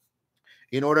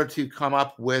 in order to come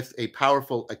up with a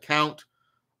powerful account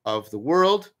of the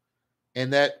world,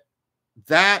 and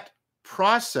that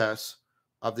process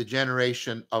of the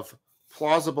generation of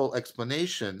plausible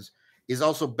explanations is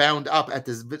also bound up at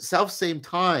the self-same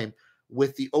time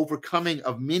with the overcoming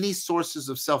of many sources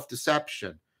of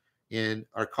self-deception in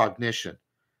our cognition.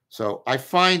 So I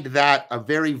find that a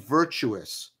very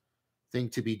virtuous thing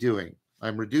to be doing.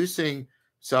 I'm reducing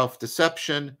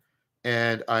self-deception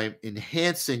and I'm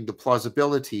enhancing the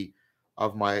plausibility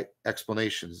of my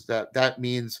explanations. That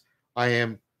means I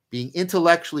am being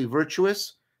intellectually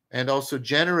virtuous and also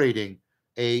generating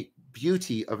a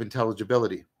beauty of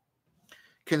intelligibility.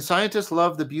 Can scientists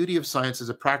love the beauty of science as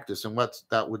a practice, and what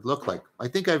that would look like? I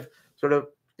think I've sort of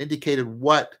indicated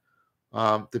what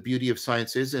the beauty of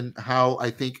science is and how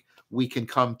I think we can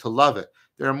come to love it.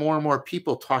 There are more and more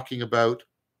people talking about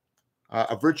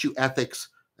a virtue ethics,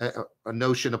 a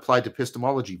notion applied to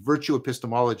epistemology, virtue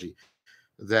epistemology,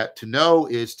 that to know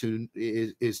is to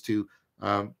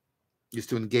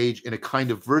engage in a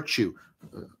kind of virtue.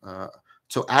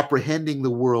 So apprehending the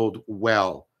world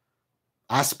well,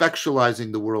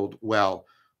 aspectualizing the world well,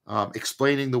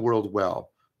 explaining the world well,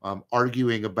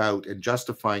 arguing about and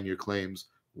justifying your claims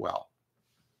well.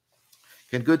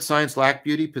 Can good science lack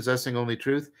beauty, possessing only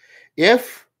truth?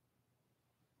 If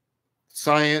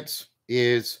science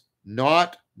is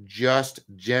not just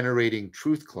generating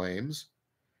truth claims,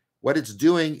 what it's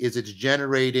doing is it's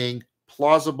generating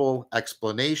plausible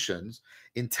explanations.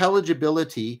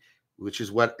 Intelligibility, which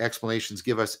is what explanations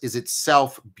give us, is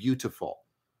itself beautiful.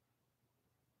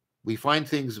 We find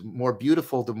things more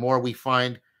beautiful the more we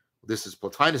find, this is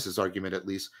Plotinus's argument at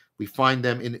least, we find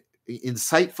them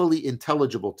insightfully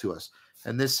intelligible to us.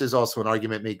 And this is also an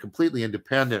argument made completely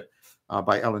independent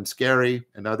by Ellen Scarry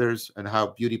and others, and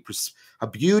how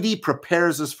beauty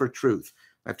prepares us for truth.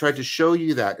 I've tried to show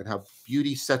you that, and how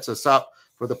beauty sets us up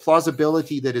for the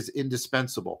plausibility that is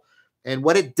indispensable. And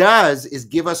what it does is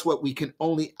give us what we can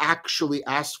only actually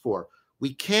ask for.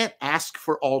 We can't ask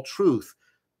for all truth,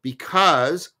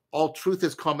 because all truth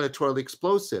is combinatorially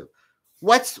explosive.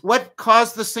 What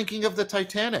caused the sinking of the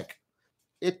Titanic?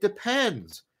 It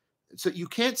depends. So you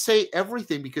can't say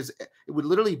everything, because it would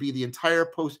literally be the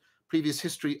entire previous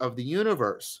history of the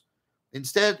universe.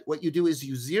 Instead, what you do is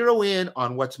you zero in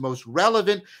on what's most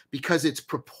relevant, because it's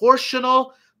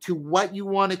proportional to what you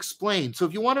want to explain. So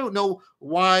if you want to know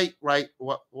why, right,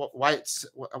 why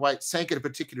it sank at a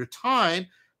particular time,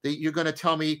 that you're going to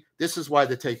tell me this is why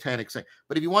the Titanic sank.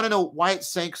 But if you want to know why it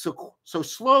sank so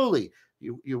slowly,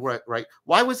 you're right.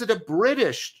 Why was it a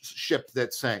British ship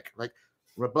that sank? Like,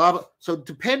 blah, blah. So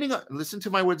depending on, listen to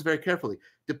my words very carefully,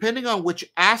 depending on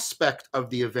which aspect of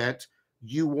the event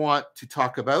you want to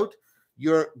talk about,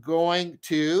 you're going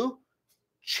to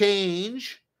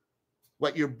change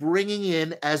what you're bringing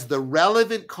in as the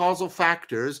relevant causal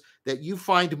factors that you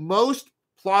find most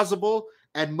plausible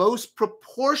and most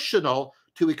proportional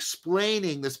to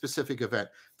explaining the specific event.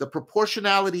 The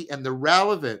proportionality and the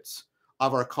relevance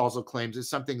of our causal claims is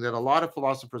something that a lot of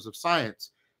philosophers of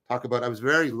science talk about. I was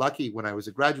very lucky when I was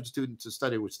a graduate student to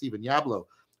study with Stephen Yablo,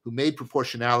 who made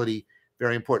proportionality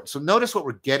very important. So notice what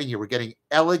we're getting here. We're getting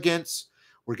elegance,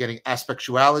 we're getting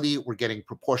aspectuality, we're getting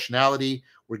proportionality,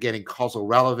 we're getting causal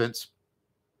relevance.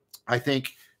 I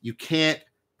think you can't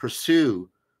pursue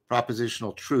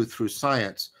propositional truth through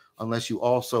science unless you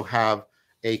also have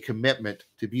a commitment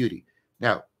to beauty.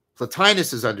 Now,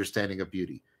 Plotinus's understanding of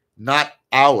beauty, not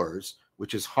ours,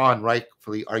 which is Hahn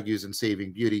rightfully argues in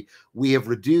Saving Beauty, we have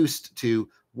reduced to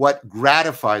what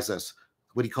gratifies us,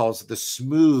 what he calls the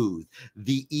smooth,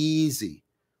 the easy.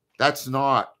 That's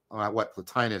not what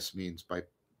Plotinus means by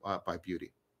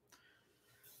beauty.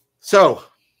 So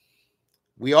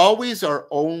we always are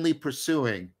only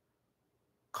pursuing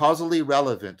causally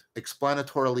relevant,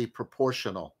 explanatorily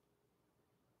proportional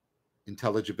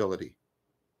intelligibility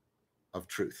of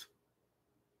truth.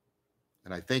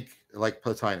 And I think, like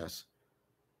Plotinus,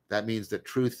 that means that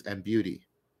truth and beauty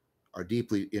are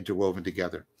deeply interwoven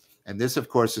together. And this, of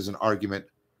course, is an argument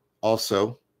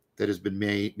also that has been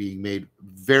being made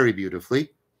very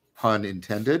beautifully, pun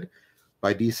intended,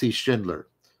 by D.C. Schindler.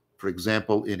 For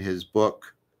example, in his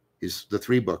book, the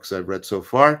 3 books I've read so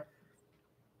far,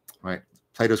 right?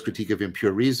 Plato's Critique of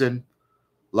Impure Reason,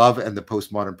 Love and the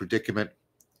Postmodern Predicament,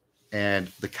 and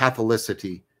the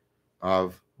Catholicity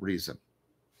of Reason.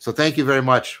 So thank you very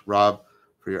much, Rob,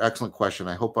 for your excellent question.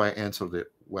 I hope I answered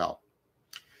it well.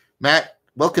 Matt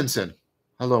Wilkinson.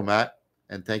 Hello, Matt,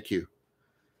 and thank you.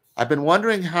 I've been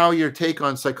wondering how your take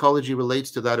on psychology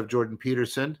relates to that of Jordan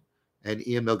Peterson and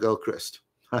Ian McGilchrist.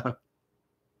 It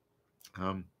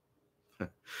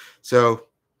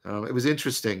was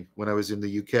interesting when I was in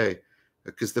the UK,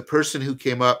 because the person who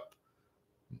came up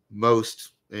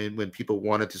most, and when people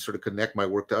wanted to sort of connect my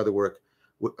work to other work,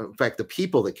 in fact, the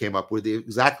people that came up were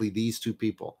exactly these 2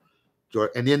 people,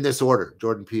 and in this order,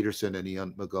 Jordan Peterson and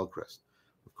Ian McGilchrist.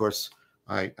 Of course,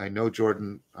 I know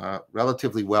Jordan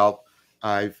relatively well.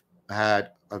 I've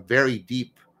had a very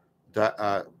deep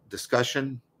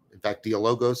discussion, in fact,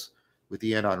 dialogos, with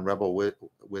Ian on Rebel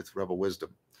Wisdom.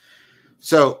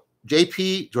 So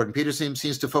Jordan Peterson,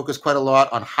 seems to focus quite a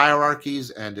lot on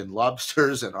hierarchies and in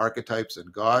lobsters and archetypes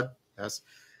and God. Yes,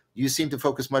 you seem to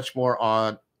focus much more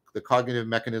on the cognitive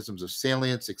mechanisms of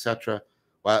salience, etc.,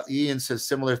 while Ian says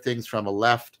similar things from a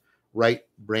left-right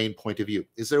brain point of view.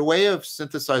 Is there a way of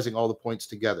synthesizing all the points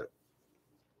together?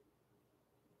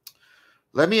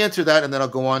 Let me answer that, and then I'll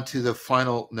go on to the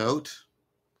final note.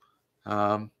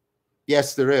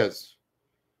 Yes, there is.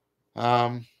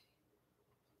 So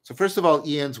first of all,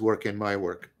 Ian's work and my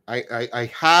work. I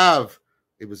have,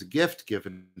 it was a gift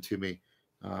given to me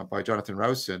by Jonathan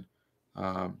Rowson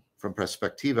from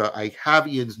Perspectiva. I have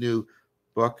Ian's new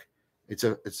book.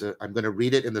 I'm going to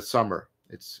read it in the summer.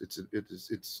 It's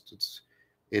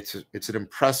an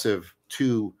impressive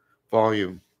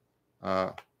 2-volume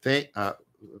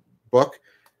book.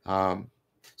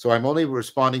 So I'm only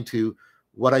responding to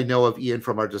what I know of Ian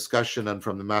from our discussion and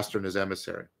from the Master and his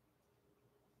Emissary.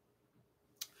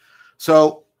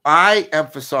 So I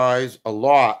emphasize a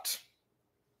lot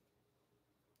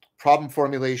problem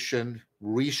formulation,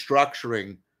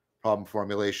 restructuring problem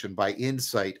formulation by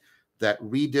insight that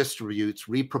redistributes,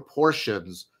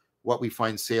 reproportions what we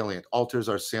find salient, alters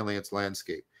our salience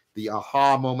landscape, the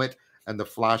aha moment and the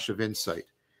flash of insight.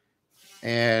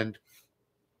 And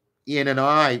Ian and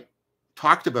I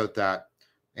talked about that,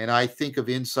 and I think of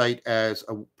insight as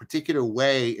a particular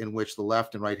way in which the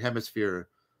left and right hemisphere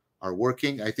are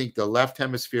working. I think the left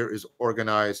hemisphere is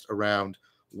organized around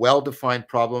well-defined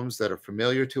problems that are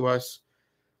familiar to us,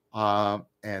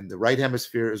 and the right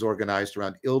hemisphere is organized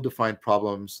around ill-defined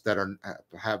problems that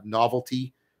have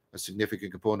novelty, a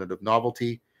significant component of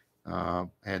novelty.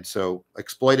 And so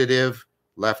exploitative,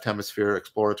 left hemisphere,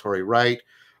 exploratory, right.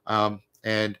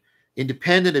 And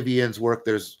independent of Ian's work,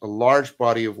 there's a large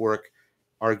body of work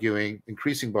arguing,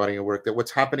 increasing body of work, that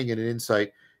what's happening in an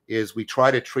insight is we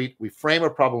frame a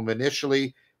problem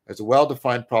initially as a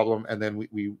well-defined problem, and then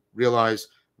we realize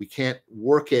we can't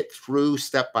work it through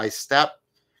step by step.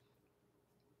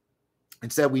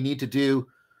 Instead, we need to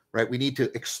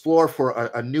explore for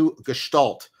a new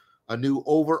gestalt, a new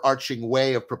overarching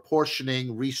way of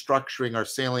proportioning, restructuring our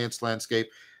salience landscape.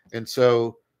 And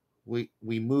so we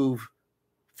move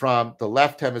from the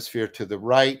left hemisphere to the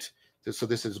right. So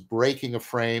this is breaking a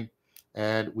frame,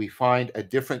 and we find a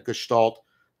different gestalt,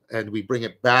 and we bring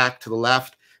it back to the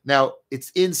left. Now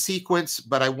it's in sequence,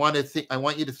 but I want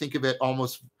you to think of it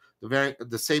almost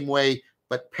the same way,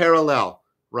 but parallel,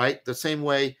 right? The same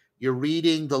way you're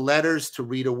reading the letters to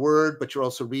read a word, but you're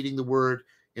also reading the word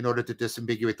in order to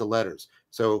disambiguate the letters.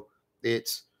 So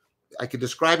I can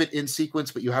describe it in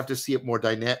sequence, but you have to see it more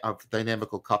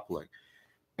dynamical coupling.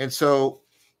 And so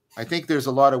I think there's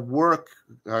a lot of work,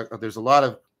 there's a lot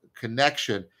of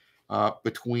connection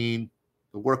between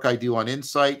the work I do on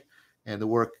insight and the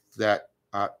work that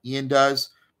Ian does.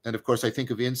 And of course, I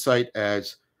think of insight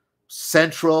as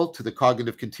central to the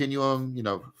cognitive continuum,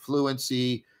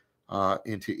 fluency,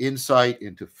 into insight,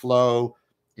 into flow,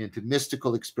 into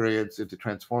mystical experience, into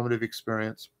transformative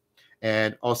experience,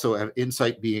 and also have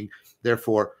insight being,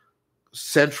 therefore,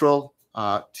 central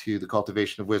to the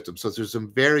cultivation of wisdom. So there's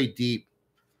some very deep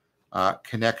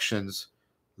connections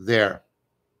there.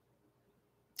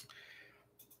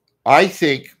 I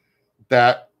think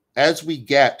that as we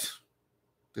get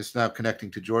this, now connecting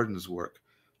to Jordan's work,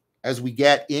 as we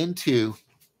get into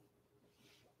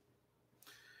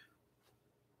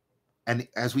and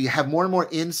as we have more and more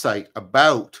insight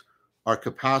about our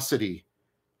capacity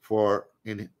for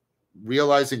in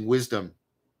realizing wisdom,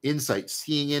 insight,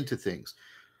 seeing into things,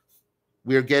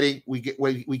 we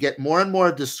get more and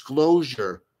more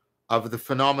disclosure of the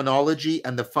phenomenology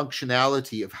and the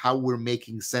functionality of how we're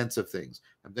making sense of things.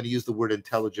 I'm going to use the word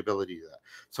intelligibility to that.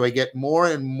 So I get more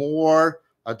and more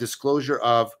a disclosure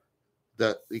of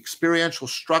the experiential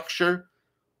structure,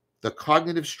 the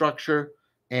cognitive structure,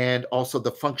 and also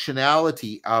the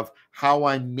functionality of how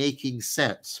I'm making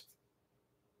sense.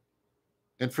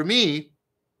 And for me,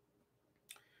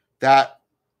 that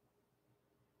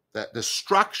the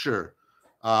structure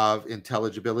of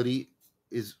intelligibility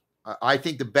is, I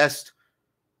think, the best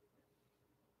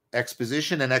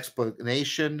exposition and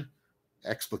explication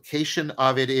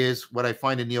of it is what I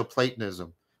find in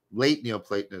Neoplatonism, late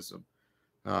Neoplatonism,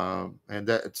 and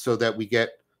that so that we get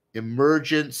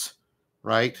emergence,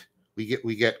 right?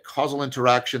 We get causal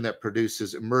interaction that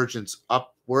produces emergence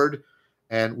upward,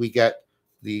 and we get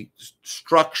the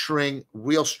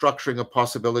real structuring of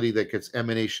possibility that gets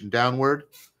emanation downward.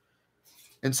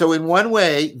 And so in one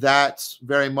way, that's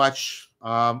very much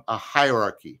a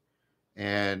hierarchy.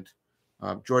 And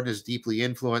Jordan is deeply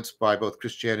influenced by both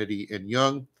Christianity and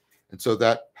Jung. And so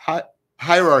that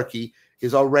hierarchy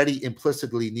is already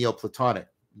implicitly Neoplatonic.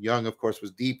 Jung, of course,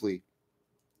 was deeply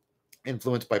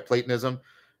influenced by Platonism.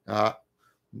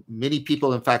 Many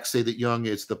people, in fact, say that Jung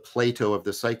is the Plato of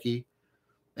the psyche.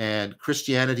 And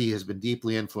Christianity has been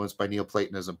deeply influenced by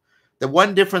Neoplatonism. The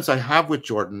one difference I have with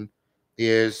Jordan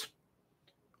is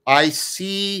I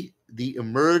see the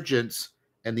emergence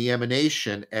and the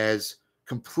emanation as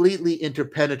completely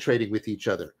interpenetrating with each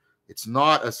other. It's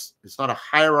not a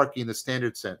hierarchy in the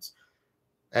standard sense.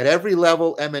 At every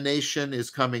level, emanation is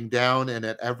coming down, and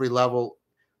at every level,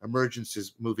 emergence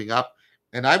is moving up.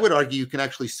 And I would argue you can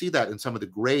actually see that in some of the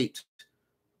great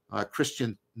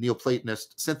Christian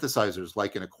Neoplatonist synthesizers,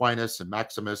 like in Aquinas and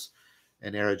Maximus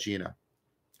and Erigena.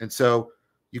 And so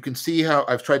you can see how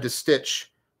I've tried to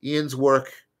stitch Ian's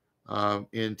work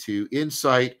into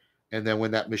insight, and then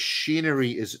when that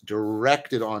machinery is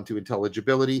directed onto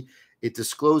intelligibility, it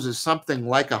discloses something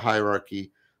like a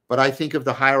hierarchy, but I think of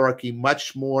the hierarchy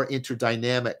much more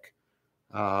interdynamic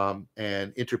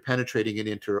and interpenetrating and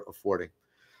interaffording.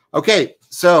 Okay,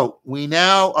 so we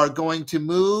now are going to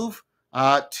move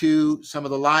to some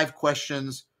of the live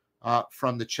questions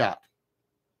from the chat.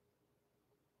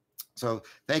 So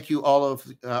thank you all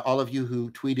of you who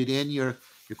tweeted in your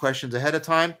questions ahead of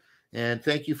time. And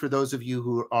thank you for those of you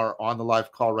who are on the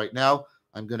live call right now.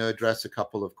 I'm going to address a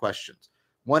couple of questions.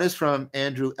 One is from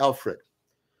Andrew Elfred.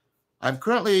 I'm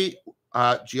currently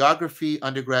geography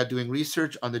undergrad doing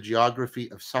research on the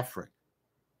geography of suffering.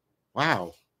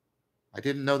 Wow. I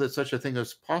didn't know that such a thing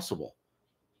was possible.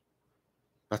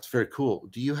 That's very cool.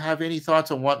 Do you have any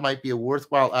thoughts on what might be a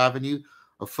worthwhile avenue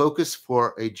of focus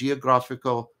for a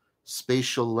geographical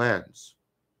spatial lens?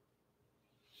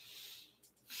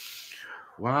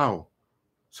 Wow.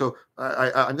 So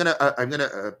I'm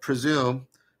gonna presume,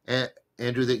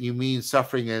 Andrew, that you mean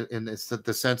suffering in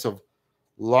the sense of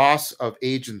loss of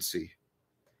agency.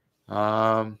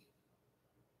 You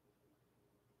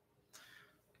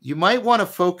might want to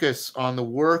focus on the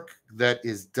work that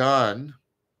is done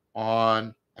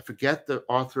on, I forget the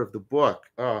author of the book,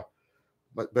 but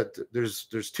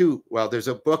there's two. Well, there's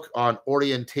a book on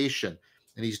orientation,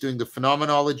 and he's doing the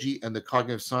phenomenology and the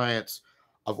cognitive science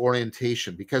of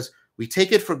orientation, because we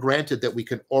take it for granted that we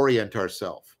can orient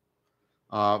ourselves,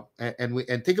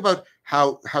 and think about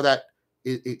how that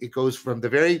it goes from the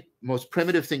very most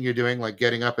primitive thing you're doing, like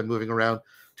getting up and moving around,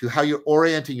 to how you're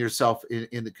orienting yourself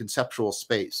in the conceptual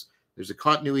space. There's a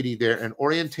continuity there, and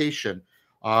orientation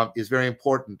is very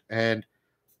important. And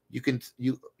you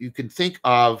can think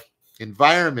of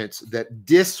environments that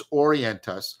disorient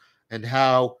us, and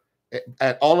how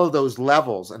at all of those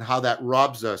levels, and how that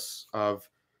robs us of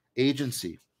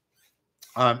agency.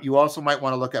 You also might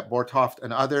want to look at Bortoft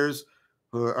and others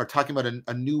who are talking about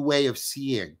a new way of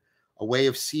seeing, a way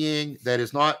of seeing that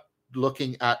is not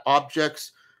looking at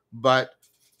objects, but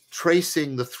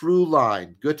tracing the through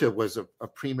line. Goethe was a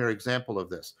premier example of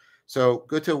this. So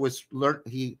Goethe was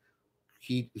he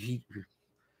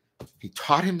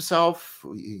taught himself.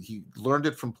 He learned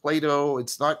it from Plato.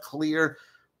 It's not clear,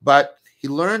 but he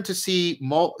learned to see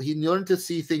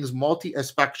things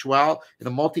multi-aspectual, in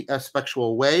a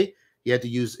multi-aspectual way. He had to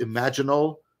use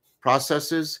imaginal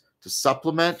processes to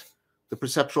supplement the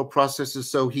perceptual processes,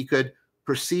 so he could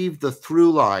perceive the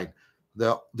through line,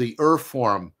 the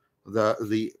form,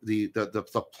 the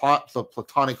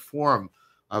platonic form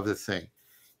of the thing.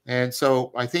 And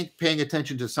so I think paying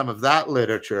attention to some of that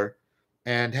literature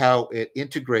and how it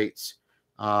integrates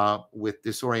with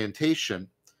disorientation,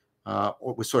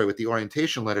 with the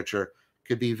orientation literature,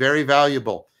 could be very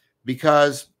valuable,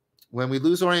 because when we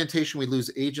lose orientation, we lose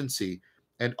agency.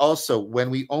 And also, when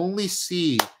we only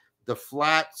see the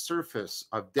flat surface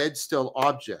of dead still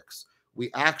objects,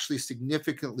 we actually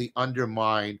significantly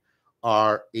undermine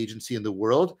our agency in the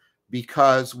world,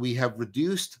 because we have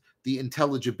reduced the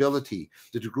intelligibility,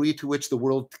 the degree to which the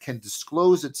world can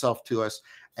disclose itself to us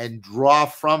and draw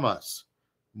from us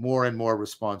more and more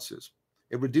responses.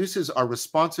 It reduces our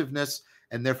responsiveness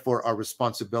and therefore our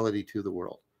responsibility to the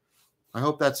world. I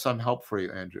hope that's some help for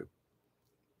you, Andrew.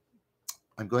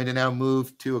 I'm going to now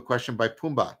move to a question by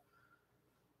Pumba.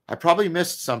 I probably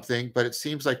missed something, but it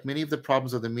seems like many of the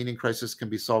problems of the meaning crisis can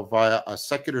be solved via a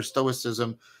secular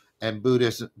Stoicism and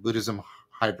Buddhism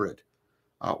hybrid.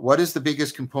 What is the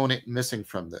biggest component missing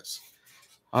from this?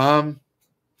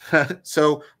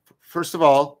 So, first of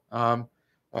all, I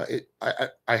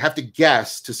have to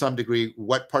guess to some degree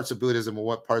what parts of Buddhism and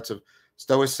what parts of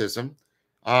Stoicism.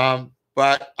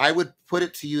 But I would put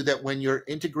it to you that when you're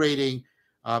integrating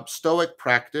Stoic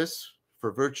practice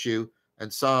for virtue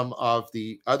and some of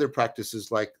the other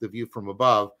practices like the view from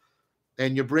above,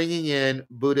 and you're bringing in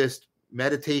Buddhist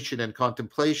meditation and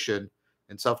contemplation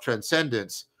and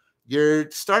self-transcendence, you're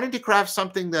starting to craft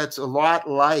something that's a lot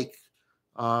like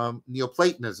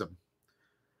Neoplatonism.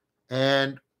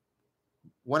 And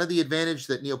one of the advantages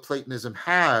that Neoplatonism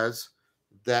has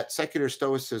that secular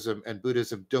Stoicism and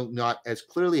Buddhism don't not as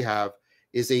clearly have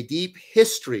is a deep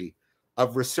history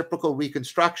of reciprocal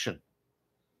reconstruction.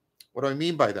 What do I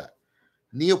mean by that?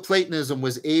 Neoplatonism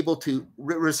was able to,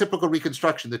 reciprocal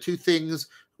reconstruction, the two things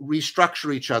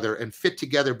restructure each other and fit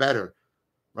together better,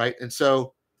 right? And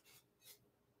so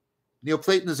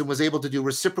Neoplatonism was able to do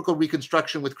reciprocal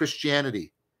reconstruction with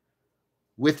Christianity,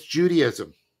 with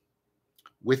Judaism,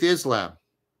 with Islam.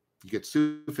 You get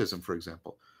Sufism, for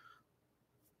example.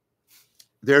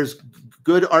 There's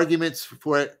good arguments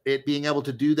for it being able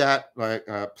to do that, like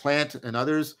Plant and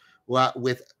others,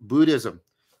 with Buddhism.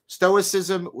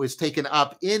 Stoicism was taken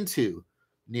up into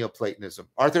Neoplatonism.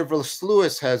 Arthur Vils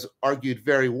Lewis has argued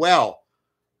very well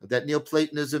that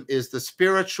Neoplatonism is the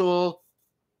spiritual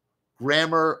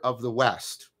grammar of the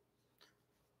West.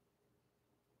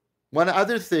 One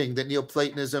other thing that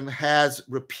Neoplatonism has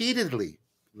repeatedly,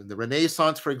 in the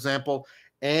Renaissance, for example,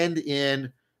 and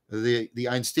in the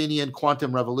Einsteinian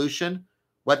quantum revolution,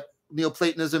 what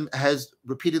Neoplatonism has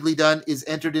repeatedly done is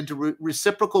entered into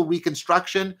reciprocal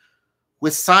reconstruction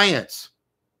with science.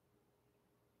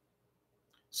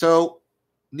 So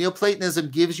Neoplatonism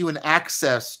gives you an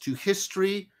access to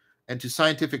history and to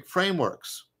scientific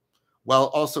frameworks, while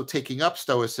also taking up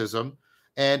Stoicism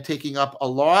and taking up a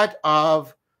lot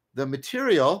of the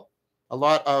material, a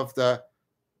lot of the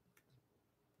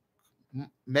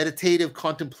meditative,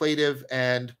 contemplative,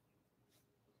 and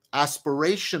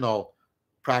aspirational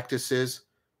practices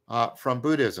from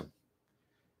Buddhism.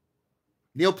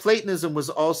 Neoplatonism was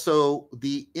also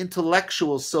the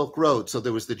intellectual Silk Road. So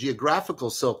there was the geographical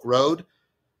Silk Road,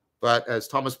 but as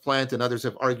Thomas Plant and others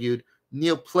have argued,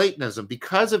 Neoplatonism,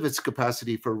 because of its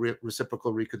capacity for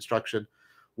reciprocal reconstruction,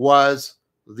 was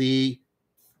the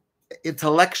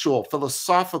intellectual,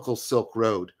 philosophical Silk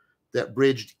Road that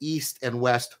bridged East and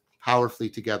West powerfully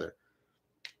together.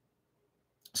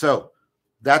 So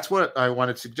that's what I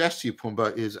want to suggest to you,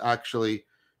 Pumba, is actually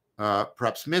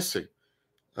perhaps missing.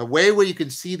 A way where you can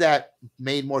see that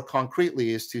made more concretely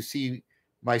is to see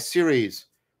my series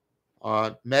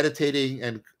on meditating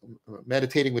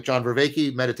with John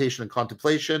Vervaeke, meditation and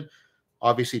contemplation,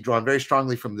 obviously drawn very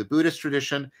strongly from the Buddhist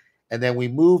tradition. And then we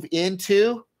move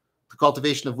into the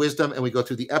cultivation of wisdom, and we go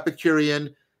through the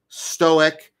Epicurean,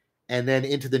 Stoic, and then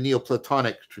into the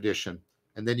Neoplatonic tradition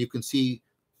and then you can see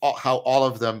how all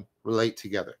of them relate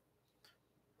together.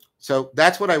 So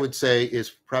that's what I would say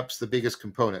is perhaps the biggest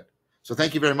component. So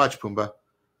thank you very much, Pumba.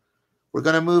 We're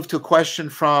going to move to a question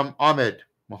from Ahmed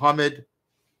Mohammed.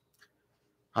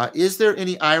 Is there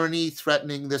any irony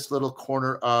threatening this little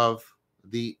corner of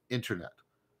the internet,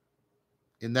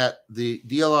 in that the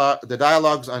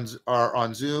dialogues are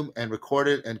on Zoom and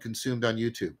recorded and consumed on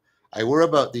YouTube? I worry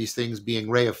about these things being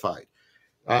reified.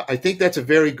 I think that's a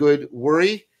very good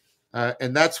worry,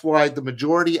 and that's why the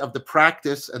majority of the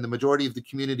practice and the majority of the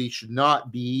community should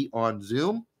not be on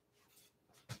Zoom,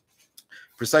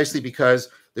 precisely because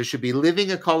there should be living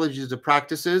ecologies of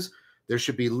practices. There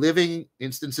should be living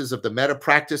instances of the meta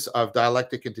practice of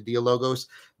dialectic into dialogos.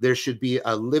 There should be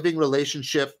a living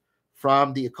relationship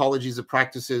from the ecologies of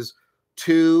practices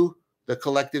to the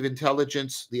collective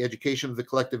intelligence, the education of the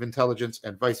collective intelligence,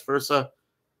 and vice versa.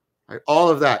 Right? All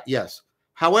of that, yes.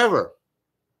 However,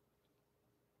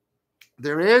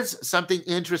 there is something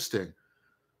interesting,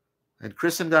 and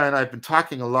Chris and Guy and I have been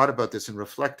talking a lot about this and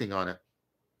reflecting on it,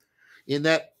 in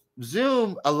that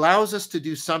Zoom allows us to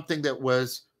do something that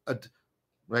was a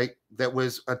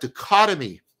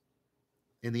dichotomy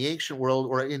in the ancient world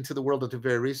or into the world until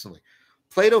very recently.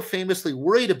 Plato famously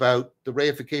worried about the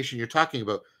reification you're talking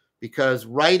about, because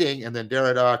writing, and then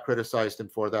Derrida criticized him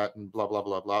for that and blah, blah,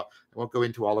 blah, blah. I won't go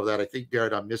into all of that. I think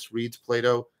Derrida misreads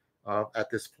Plato at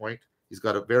this point. He's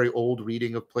got a very old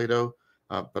reading of Plato,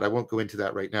 but I won't go into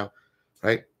that right now,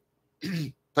 right?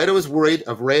 Plato was worried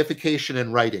of reification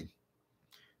in writing.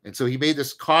 And so he made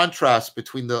this contrast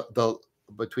between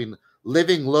between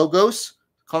living logos,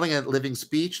 calling it living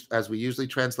speech, as we usually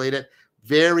translate it,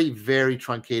 very, very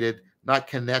truncated, not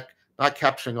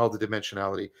capturing all the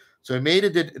dimensionality. So he made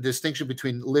a distinction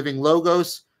between living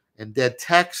logos and dead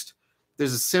text.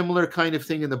 There's a similar kind of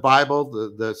thing in the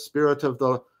Bible, the spirit of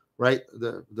the right,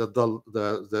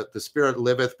 the spirit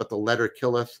liveth, but the letter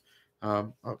killeth.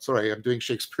 Sorry, I'm doing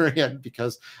Shakespearean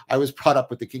because I was brought up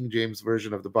with the King James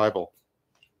version of the Bible,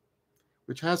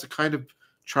 which has a kind of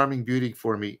charming beauty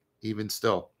for me even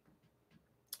still.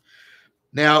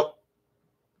 Now,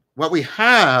 what we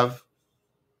have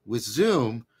with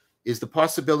Zoom is the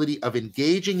possibility of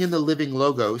engaging in the living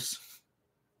logos,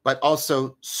 but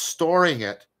also storing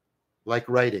it like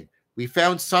writing. We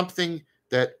found something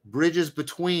that bridges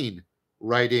between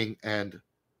writing and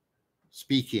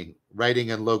speaking,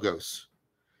 writing and logos.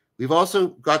 We've also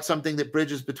got something that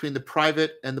bridges between the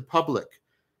private and the public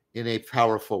in a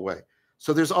powerful way.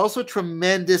 So there's also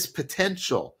tremendous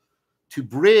potential to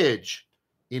bridge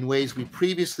in ways we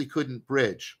previously couldn't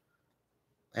bridge.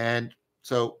 And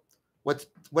so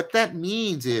what that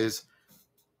means is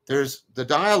there's the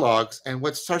dialogues, and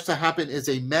what starts to happen is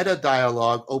a meta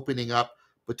dialogue opening up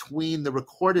between the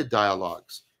recorded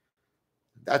dialogues.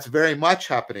 That's very much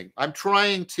happening. I'm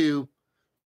trying to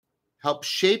help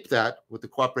shape that with the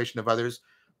cooperation of others,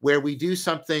 where we do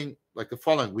something like the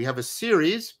following. We have a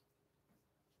series,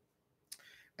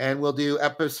 and we'll do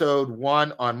episode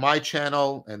 1 on my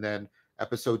channel, and then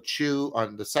episode 2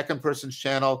 on the second person's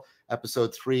channel,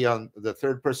 episode 3 on the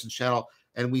third person's channel,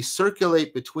 and we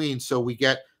circulate between, so we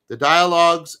get the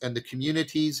dialogues and the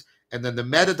communities, and then the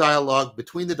meta dialogue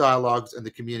between the dialogues and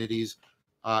the communities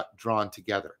drawn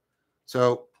together.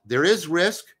 So there is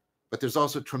risk, but there's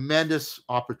also tremendous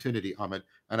opportunity, Ahmed,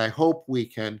 and I hope we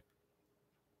can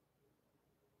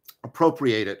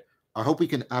appropriate it. I hope we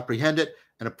can apprehend it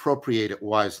and appropriate it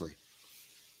wisely.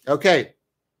 Okay,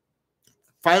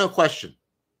 final question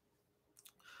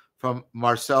from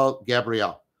Marcel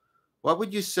Gabriel. What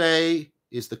would you say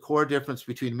is the core difference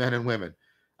between men and women?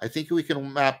 I think we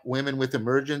can map women with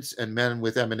emergence and men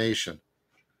with emanation.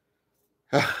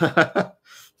 I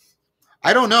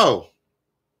don't know.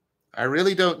 I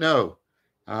really don't know.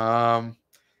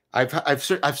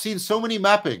 I've seen so many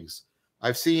mappings.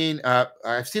 I've seen a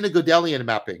Gödelian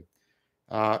mapping.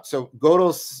 So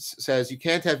Gödel says you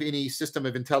can't have any system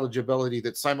of intelligibility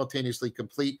that's simultaneously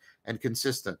complete and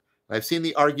consistent. I've seen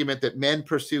the argument that men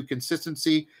pursue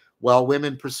consistency while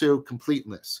women pursue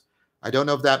completeness. I don't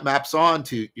know if that maps on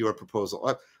to your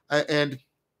proposal. And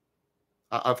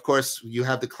of course, you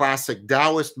have the classic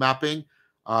Taoist mapping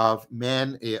of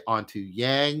men onto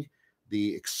yang,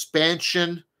 the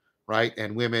expansion, right,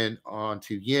 and women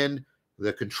onto yin,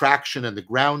 the contraction and the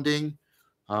grounding,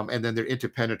 and then their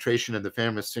interpenetration and the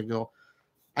famous signal.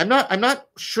 I'm not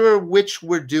sure which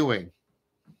we're doing.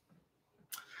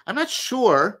 I'm not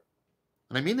sure,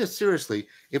 and I mean this seriously,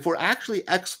 if we're actually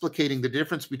explicating the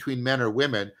difference between men or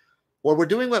women, or we're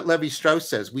doing what Levi-Strauss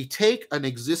says. We take an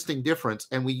existing difference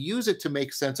and we use it to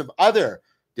make sense of other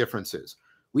differences.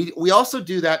 We also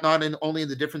do that not only in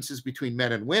the differences between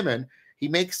men and women. he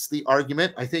makes the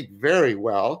argument, I think very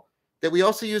well, that we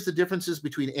also use the differences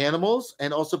between animals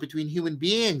and also between human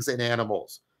beings and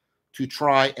animals to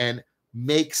try and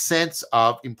make sense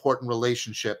of important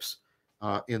relationships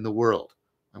in the world.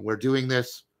 And we're doing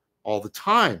this all the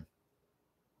time.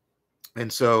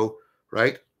 And so,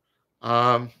 right,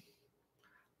 I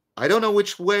don't know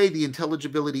which way the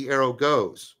intelligibility arrow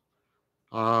goes.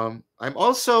 I'm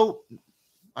also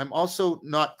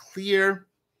not clear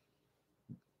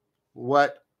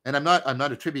what, and I'm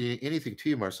not attributing anything to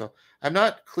you, Marcel. I'm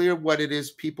not clear what it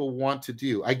is people want to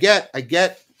do. I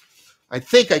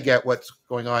think I get what's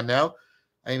going on now.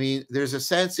 I mean, there's a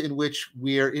sense in which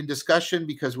we're in discussion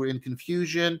because we're in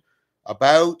confusion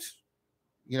about,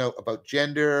 about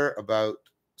gender, about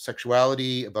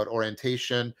sexuality, about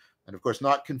orientation, and of course,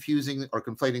 not confusing or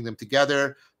conflating them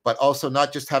together, but also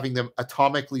not just having them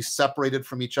atomically separated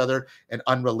from each other and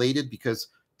unrelated, because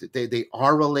they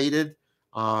are related.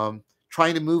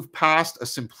 Trying to move past a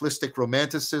simplistic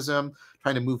romanticism,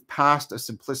 trying to move past a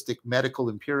simplistic medical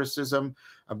empiricism.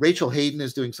 Rachel Hayden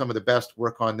is doing some of the best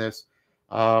work on this.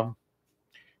 And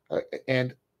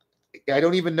I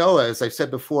don't even know, as I've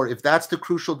said before, if that's the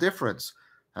crucial difference.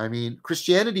 I mean,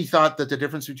 Christianity thought that the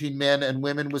difference between men and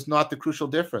women was not the crucial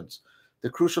difference. The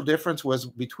crucial difference was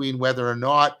between whether or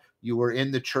not you were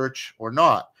in the church or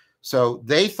not. So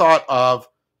they thought of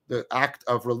the act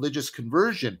of religious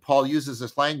conversion. Paul uses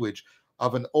this language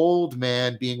of an old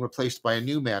man being replaced by a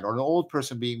new man, or an old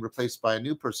person being replaced by a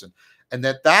new person, and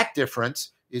that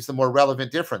difference is the more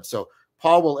relevant difference. So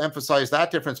Paul will emphasize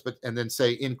that difference, and then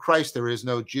say, in Christ there is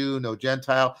no Jew, no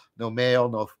Gentile, no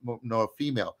male, no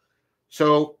female.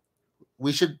 So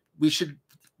we should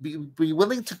be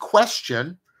willing to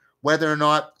question whether or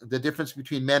not the difference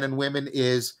between men and women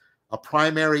is a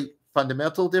primary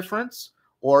fundamental difference,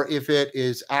 or if it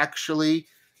is actually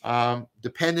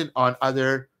dependent on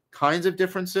other kinds of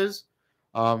differences.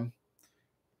 There's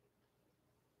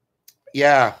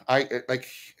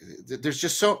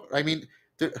just so, I mean,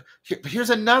 here's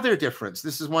another difference.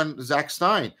 This is one, Zach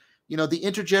Stein, the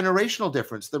intergenerational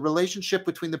difference, the relationship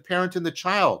between the parent and the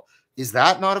child. Is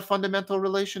that not a fundamental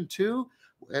relation too?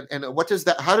 And what does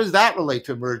that, how does that relate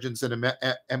to emergence and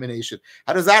emanation?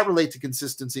 How does that relate to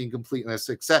consistency and completeness?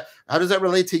 How does that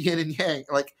relate to yin and yang?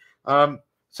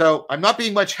 So I'm not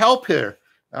being much help here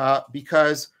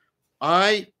because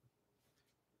I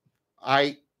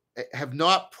have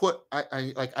not put,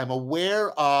 I'm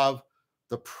aware of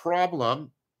the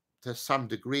problem to some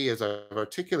degree as I've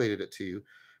articulated it to you,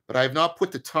 but I have not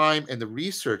put the time and the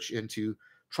research into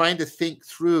trying to think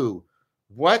through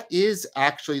what is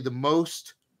actually the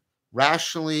most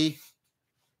rationally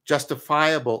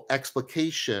justifiable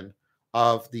explication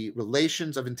of the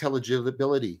relations of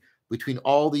intelligibility between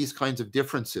all these kinds of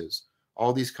differences,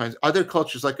 all these kinds of other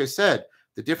cultures. Like I said,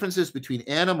 the differences between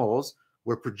animals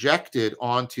were projected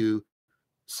onto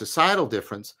societal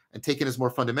difference and taken as more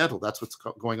fundamental. That's what's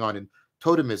going on in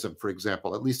totemism, for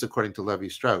example, at least according to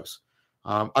Levi-Strauss.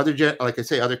 Like I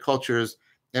say, other cultures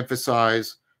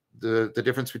emphasize the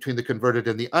difference between the converted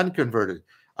and the unconverted.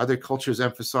 Other cultures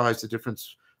emphasize the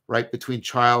difference, right, between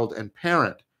child and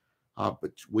parent,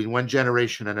 between one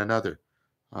generation and another.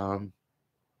 And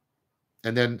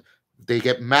then they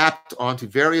get mapped onto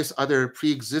various other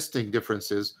pre-existing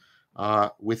differences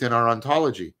within our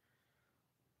ontology.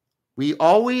 We're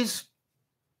always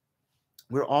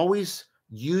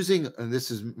using, and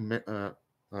this is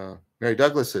Mary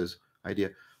Douglas's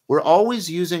idea, we're always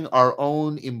using our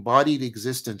own embodied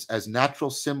existence as natural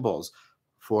symbols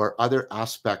for other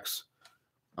aspects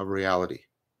of reality.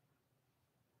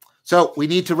 So we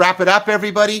need to wrap it up,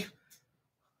 everybody.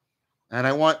 And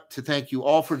I want to thank you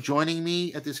all for joining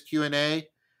me at this Q&A.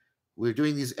 We're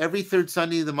doing these every third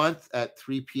Sunday of the month at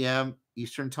 3 p.m.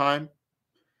 Eastern Time.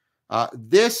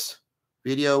 This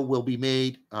video will be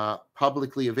made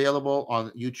publicly available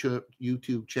on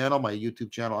YouTube channel, my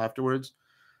YouTube channel afterwards.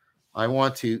 I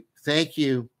want to thank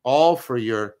you all for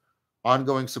your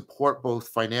ongoing support, both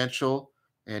financial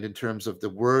and in terms of the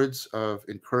words of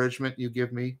encouragement you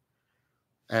give me.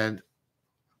 And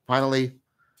finally,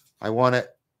 I want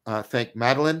to thank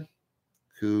Madeline,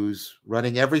 who's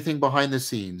running everything behind the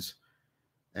scenes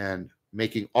and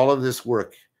making all of this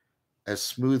work as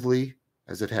smoothly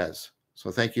as it has.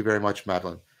 So thank you very much,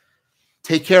 Madeline.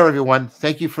 Take care, everyone.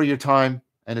 Thank you for your time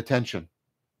and attention.